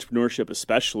entrepreneurship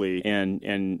especially, and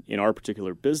in our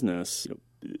particular business,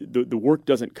 the work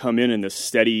doesn't come in this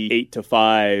steady 8 to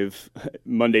 5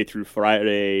 Monday through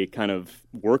Friday kind of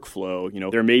workflow.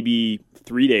 There may be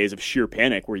 3 days of sheer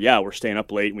panic where, we're staying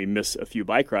up late and we miss a few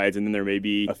bike rides, and then there may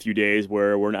be a few days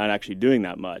where we're not actually doing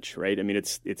that much, right?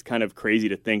 It's kind of crazy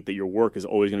to think that your work is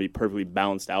always going to be perfectly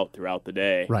balanced out throughout the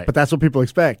day. Right. But that's what people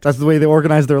expect. That's the way they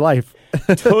organize their life.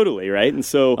 Totally, right? And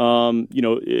so,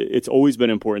 it's always been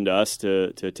important to us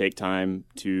to take time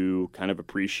to kind of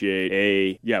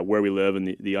appreciate, where we live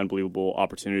and the unbelievable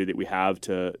opportunity that we have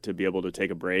to be able to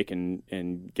take a break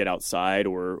and get outside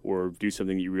or do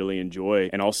something that you really enjoy,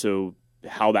 and also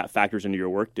how that factors into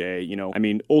your workday.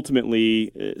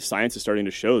 Ultimately, science is starting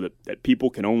to show that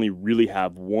people can only really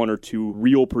have 1 or 2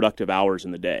 real productive hours in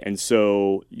the day. And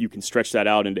so you can stretch that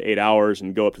out into 8 hours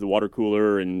and go up to the water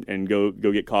cooler and go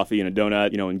get coffee and a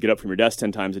donut, and get up from your desk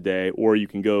 10 times a day. Or you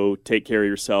can go take care of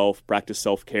yourself, practice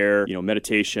self-care,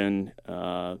 meditation,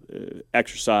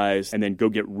 exercise, and then go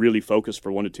get really focused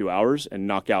for 1 to 2 hours and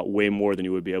knock out way more than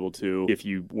you would be able to if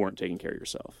you weren't taking care of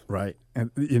yourself. Right. And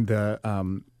in the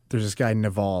there's this guy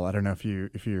Naval. I don't know if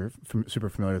you're super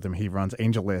familiar with him. He runs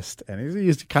AngelList, and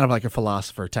he's kind of like a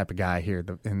philosopher type of guy here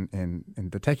in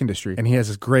the tech industry. And he has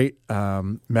this great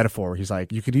metaphor where he's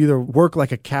like, you could either work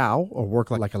like a cow or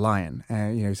work like a lion.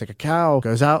 And he's like, a cow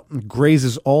goes out and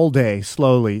grazes all day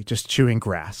slowly, just chewing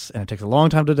grass, and it takes a long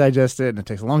time to digest it, and it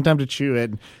takes a long time to chew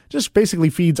it. And just basically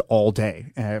feeds all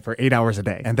day for 8 hours a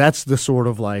day, and that's the sort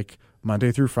of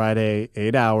Monday through Friday,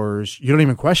 8 hours. You don't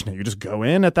even question it. You just go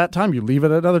in at that time. You leave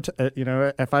it at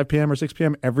at 5 p.m. or 6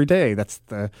 p.m. every day.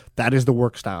 That is the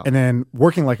work style. And then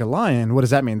working like a lion, what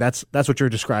does that mean? That's what you're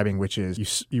describing, which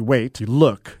is you wait, you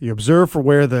look, you observe for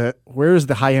where's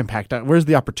the high impact, where's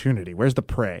the opportunity, where's the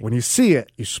prey. When you see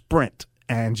it, you sprint,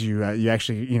 and you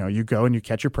actually you go and you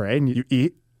catch your prey and you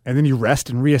eat, and then you rest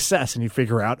and reassess and you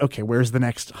figure out, okay, where's the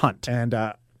next hunt? And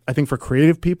I think for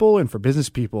creative people and for business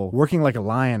people, working like a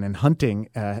lion and hunting,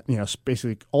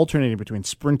 basically alternating between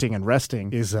sprinting and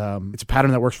resting is it's a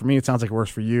pattern that works for me. It sounds like it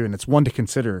works for you, and it's one to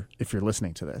consider if you're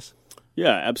listening to this.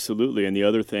 Yeah, absolutely. And the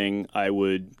other thing I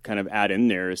would kind of add in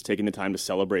there is taking the time to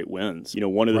celebrate wins.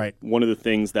 One of the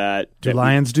things that do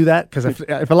lions do that? Because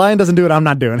if a lion doesn't do it, I'm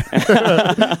not doing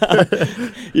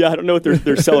it. Yeah, I don't know what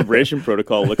their celebration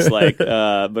protocol looks like,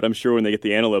 but I'm sure when they get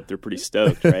the antelope, they're pretty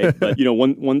stoked, right? But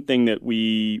one thing that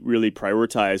we really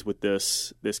prioritize with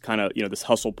this kind of this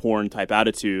hustle porn type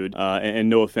attitude, and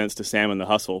no offense to Sam and the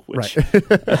Hustle, which,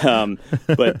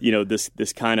 but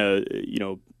this kind of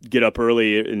get up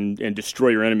early and destroy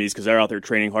your enemies because they're out there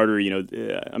training harder.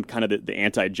 I'm kind of the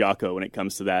anti-Jocko when it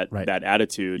comes to that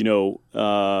attitude.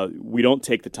 We don't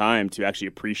take the time to actually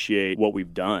appreciate what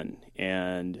we've done,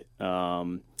 and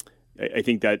I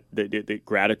think that the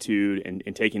gratitude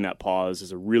and taking that pause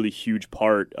is a really huge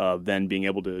part of then being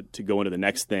able to go into the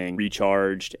next thing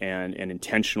recharged and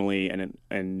intentionally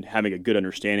and having a good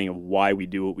understanding of why we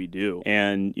do what we do.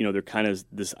 And there kind of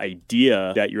this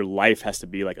idea that your life has to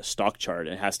be like a stock chart.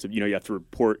 It has to you have to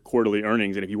report quarterly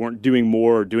earnings, and if you weren't doing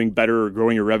more or doing better or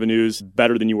growing your revenues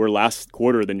better than you were last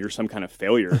quarter, then you're some kind of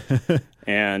failure.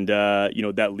 And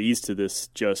that leads to this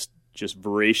just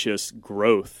voracious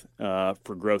growth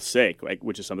for growth's sake,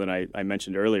 which is something I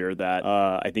mentioned earlier, that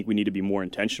I think we need to be more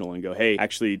intentional and go, hey,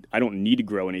 actually, I don't need to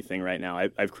grow anything right now.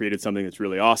 I've created something that's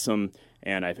really awesome,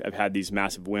 and I've had these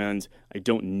massive wins. I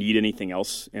don't need anything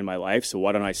else in my life, so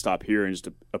why don't I stop here and just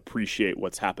appreciate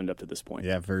what's happened up to this point?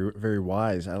 Yeah, very, very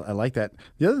wise. I like that.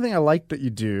 The other thing I like that you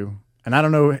do, and I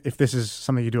don't know if this is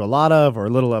something you do a lot of or a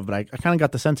little of, but I kind of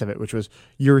got the sense of it, which was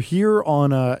you're here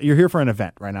for an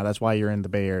event right now. That's why you're in the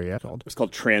Bay Area. It's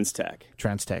called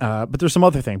TransTech. But there's some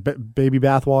other thing, baby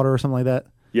bathwater or something like that.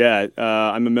 Yeah,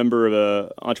 I'm a member of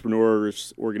an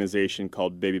entrepreneurs organization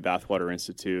called Baby Bathwater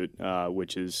Institute,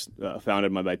 which is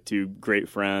founded by my two great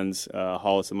friends,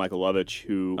 Hollis and Michael Lovich,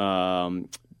 who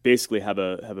basically have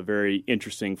a very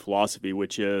interesting philosophy,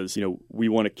 which is, we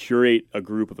want to curate a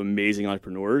group of amazing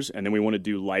entrepreneurs, and then we want to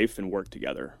do life and work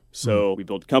together. So we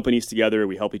build companies together,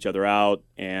 we help each other out,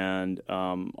 and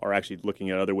are actually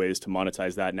looking at other ways to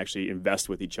monetize that and actually invest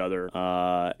with each other,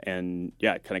 and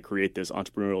kind of create this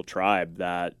entrepreneurial tribe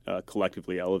that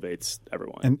collectively elevates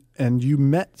everyone. And you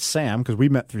met Sam, because we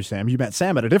met through Sam. You met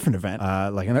Sam at a different event,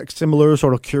 like a similar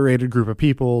sort of curated group of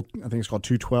people. I think it's called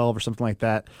 212 or something like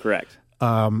that. Correct.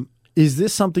 Is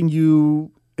this something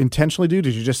you intentionally do?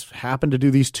 Did you just happen to do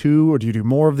these two, or do you do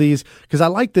more of these? Because I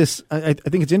like this. I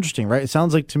think it's interesting, right? It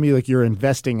sounds like to me like you're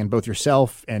investing in both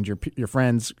yourself and your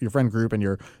friends, your friend group, and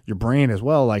your brain as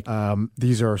well. Like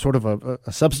these are sort of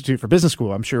a substitute for business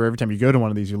school. I'm sure every time you go to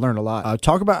one of these, you learn a lot.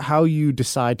 Talk about how you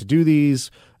decide to do these.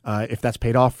 If that's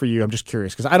paid off for you. I'm just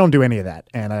curious because I don't do any of that,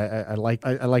 and I'd like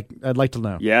to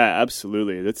know. Yeah,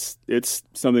 absolutely. It's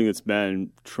something that's been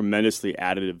tremendously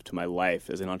additive to my life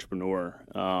as an entrepreneur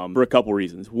for a couple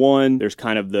reasons. One, there's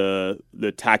kind of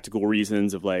the tactical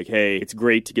reasons of like, hey, it's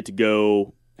great to get to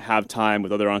go have time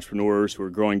with other entrepreneurs who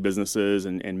are growing businesses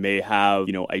and may have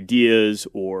ideas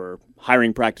or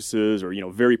hiring practices or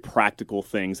very practical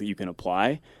things that you can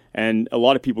apply. And a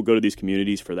lot of people go to these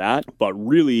communities for that. But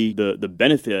really, the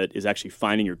benefit is actually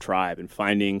finding your tribe and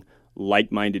finding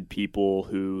like-minded people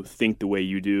who think the way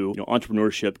you do.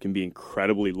 Entrepreneurship can be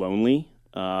incredibly lonely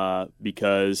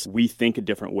because we think a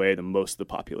different way than most of the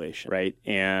population, right?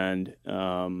 And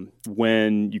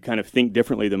when you kind of think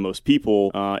differently than most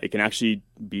people, it can actually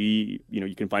be,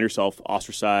 you can find yourself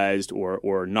ostracized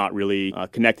or not really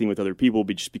connecting with other people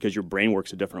just because your brain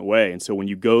works a different way. And so when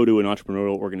you go to an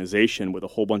entrepreneurial organization with a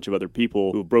whole bunch of other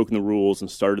people who have broken the rules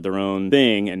and started their own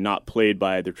thing and not played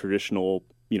by the traditional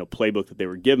playbook that they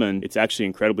were given, it's actually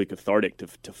incredibly cathartic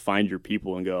to find your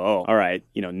people and go, oh, all right,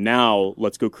 now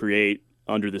let's go create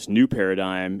under this new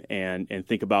paradigm and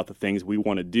think about the things we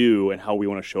want to do and how we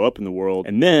want to show up in the world.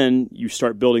 And then you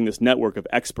start building this network of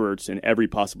experts in every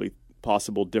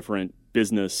possible different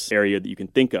business area that you can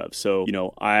think of. So,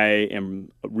 I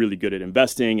am really good at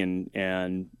investing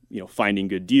and finding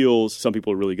good deals. Some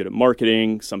people are really good at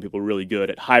marketing. Some people are really good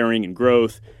at hiring and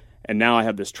growth. And now I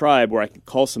have this tribe where I can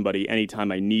call somebody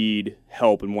anytime I need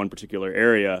help in one particular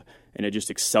area, and it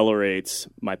just accelerates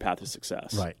my path to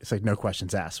success. Right. It's like no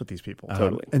questions asked with these people.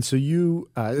 Totally. And so you,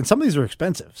 and some of these are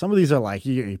expensive. Some of these are like,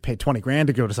 you pay $20,000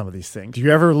 to go to some of these things. Do you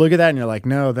ever look at that and you're like,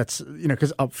 no, that's,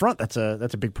 because up front, that's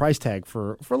a big price tag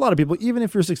for a lot of people. Even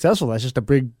if you're successful, that's just a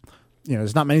big,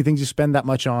 there's not many things you spend that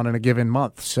much on in a given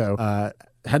month. So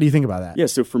how do you think about that? Yeah.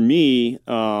 So for me,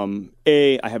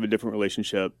 I have a different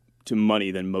relationship to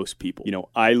money than most people. You know,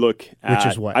 I look Which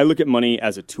is what? I look at money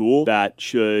as a tool that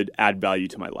should add value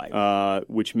to my life,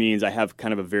 which means I have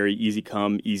kind of a very easy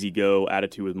come, easy go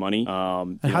attitude with money.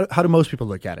 And how do most people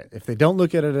look at it? If they don't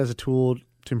look at it as a tool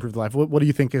to improve life, what do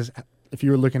you think is, if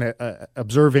you were looking at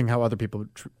observing how other people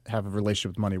have a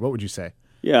relationship with money, what would you say?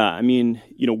 Yeah, I mean,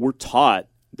 you know, we're taught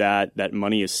that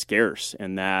money is scarce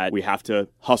and that we have to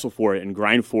hustle for it and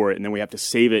grind for it, and then we have to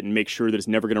save it and make sure that it's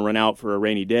never going to run out for a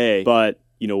rainy day. But,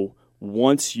 you know,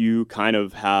 once you kind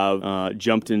of have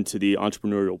jumped into the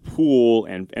entrepreneurial pool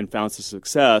and found some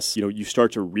success, you know, you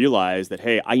start to realize that,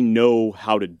 hey, I know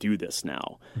how to do this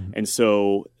now. Mm-hmm. And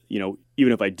so, you know,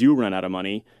 even if I do run out of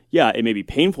money, yeah, it may be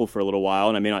painful for a little while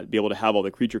and I may not be able to have all the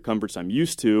creature comforts I'm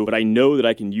used to, but I know that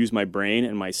I can use my brain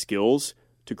and my skills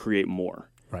to create more.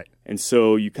 Right. And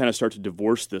so you kind of start to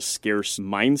divorce this scarce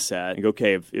mindset and go,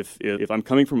 okay, if I'm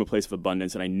coming from a place of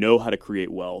abundance and I know how to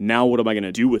create wealth, now what am I going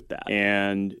to do with that?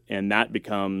 And that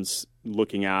becomes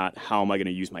looking at how am I going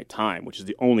to use my time, which is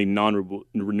the only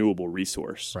non-renewable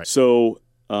resource. Right. So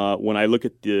when I look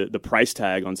at the price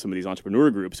tag on some of these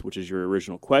entrepreneur groups, which is your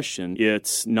original question,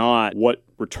 it's not what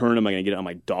return am I going to get on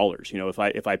my dollars. You know, if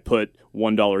I put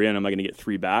 $1 in, am I going to get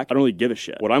 $3 back? I don't really give a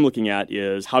shit. What I'm looking at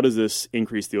is how does this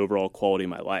increase the overall quality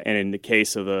of my life? And in the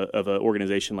case of an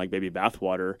organization like Baby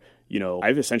Bathwater, you know,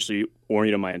 I've essentially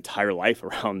oriented my entire life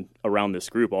around this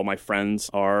group. All my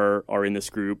friends are in this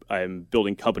group. I'm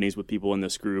building companies with people in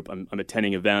this group. I'm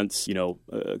attending events, you know,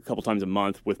 a couple times a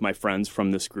month with my friends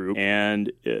from this group.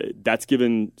 And that's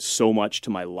given so much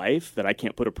to my life that I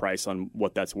can't put a price on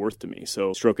what that's worth to me.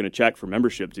 So stroking a check for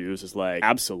membership dues is like,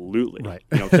 absolutely. Right.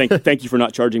 You know, thank you for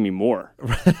not charging me more.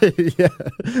 Yeah,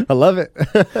 I love it.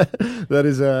 That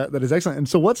is excellent. And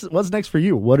so what's next for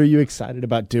you? What are you excited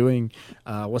about doing?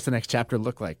 What's the next chapter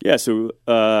look like? Yeah, so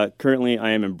currently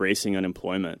I am embracing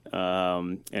unemployment.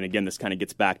 And again, this kind of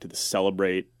gets back to the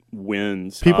celebrate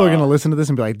wins. People are going to listen to this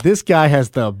and be like, this guy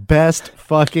has the best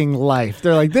fucking life.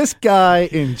 They're like, this guy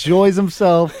enjoys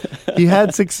himself. He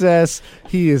had success.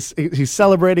 He's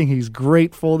celebrating. He's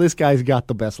grateful. This guy's got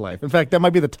the best life. In fact, that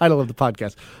might be the title of the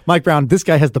podcast. Mike Brown, this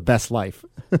guy has the best life.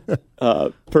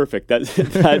 Perfect.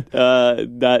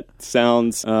 That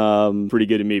sounds pretty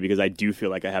good to me because I do feel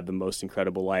like I have the most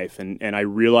incredible life. And I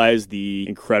realize the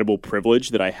incredible privilege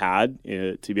that I had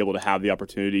to be able to have the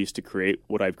opportunities to create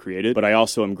what I've created. But I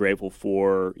also am grateful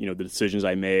for, you know, the decisions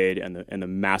I made and the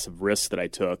massive risks that I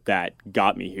took that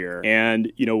got me here.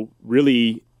 And, you know,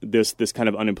 really this kind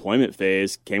of unemployment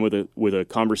phase came with a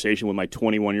conversation with my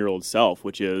 21-year-old self,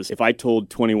 which is if I told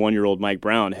 21-year-old Mike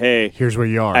Brown, hey, here's where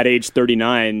you are. At age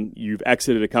 39, you've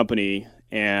exited a company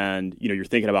and, you know, you're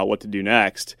thinking about what to do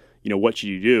next. You know, what should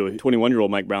you do?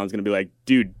 21-year-old Mike Brown's going to be like,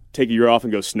 dude, take a year off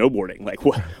and go snowboarding. Like,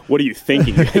 what are you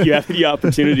thinking? You have the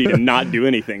opportunity to not do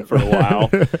anything for a while,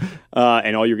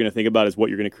 and all you're going to think about is what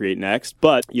you're going to create next.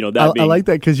 But, you know, I like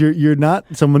that because you're not.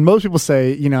 So when most people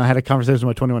say, you know, I had a conversation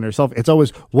with my 21-year-old self, it's always,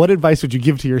 what advice would you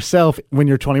give to yourself when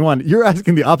you're 21? You're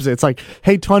asking the opposite. It's like,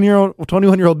 hey,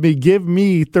 21-year-old me, give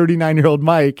me 39-year-old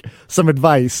Mike some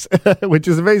advice, which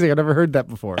is amazing. I've never heard that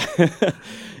before.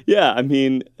 Yeah, I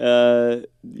mean,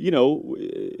 you know,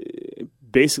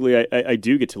 basically, I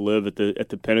do get to live at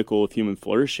the pinnacle of human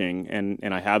flourishing,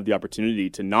 and I have the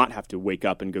opportunity to not have to wake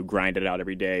up and go grind it out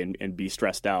every day and be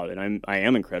stressed out. And I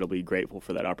am incredibly grateful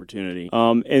for that opportunity.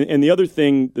 And the other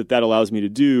thing that allows me to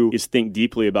do is think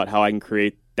deeply about how I can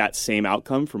create that same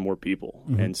outcome for more people.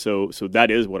 Mm-hmm. And so that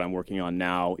is what I'm working on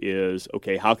now is,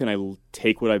 okay, how can I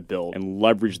take what I've built and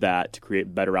leverage that to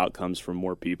create better outcomes for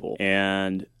more people?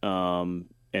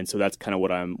 And so that's kind of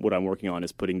what I'm working on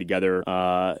is putting together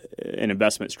an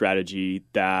investment strategy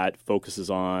that focuses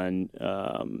on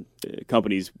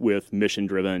companies with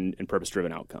mission-driven and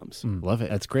purpose-driven outcomes. Love it.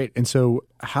 That's great. And so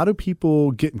how do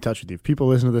people get in touch with you? If people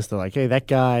listen to this, they're like, hey, that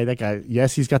guy,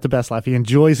 yes, he's got the best life. He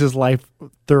enjoys his life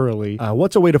thoroughly.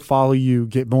 What's a way to follow you,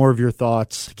 get more of your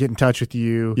thoughts, get in touch with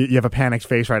you? You have a panicked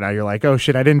face right now. You're like, oh,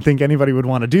 shit, I didn't think anybody would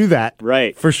want to do that.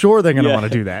 Right. For sure they're going to want to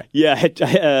do that. Yeah,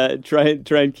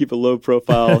 try and keep a low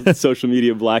profile social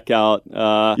media blackout.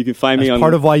 You can find me on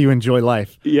part of why you enjoy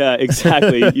life. Yeah,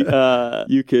 exactly.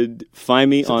 You could find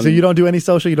me on. So you don't do any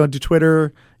social. You don't do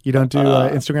Twitter. You don't do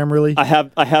Instagram, really. I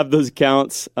have those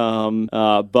accounts,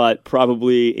 but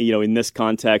probably in this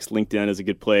context, LinkedIn is a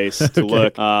good place to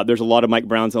look. There's a lot of Mike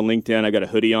Browns on LinkedIn. I got a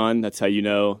hoodie on. That's how you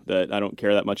know that I don't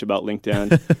care that much about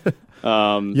LinkedIn.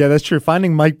 Yeah, that's true.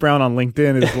 Finding Mike Brown on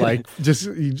LinkedIn is like just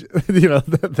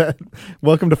that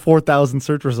welcome to 4,000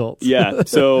 search results. Yeah.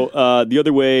 So the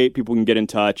other way people can get in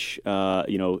touch,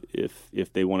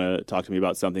 if they want to talk to me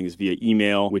about something, is via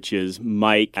email, which is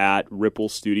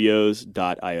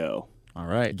mike@ripplestudios.io. All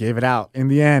right. Gave it out. In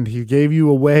the end, he gave you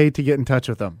a way to get in touch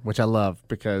with him, which I love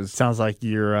because it sounds like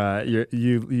you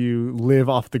live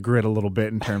off the grid a little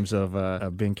bit in terms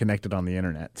of being connected on the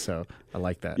internet. So I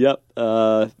like that. Yep.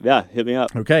 Yeah, hit me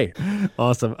up. Okay.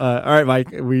 Awesome. All right,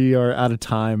 Mike, we are out of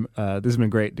time. This has been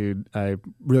great, dude. I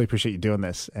really appreciate you doing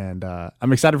this. And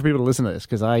I'm excited for people to listen to this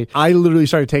because I literally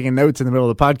started taking notes in the middle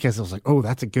of the podcast. I was like, oh,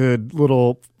 that's a good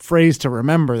little phrase to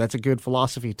remember. That's a good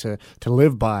philosophy to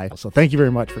live by. So thank you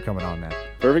very much for coming on, man.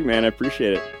 Perfect, man. I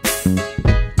appreciate it.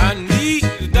 I need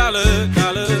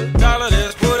 $1.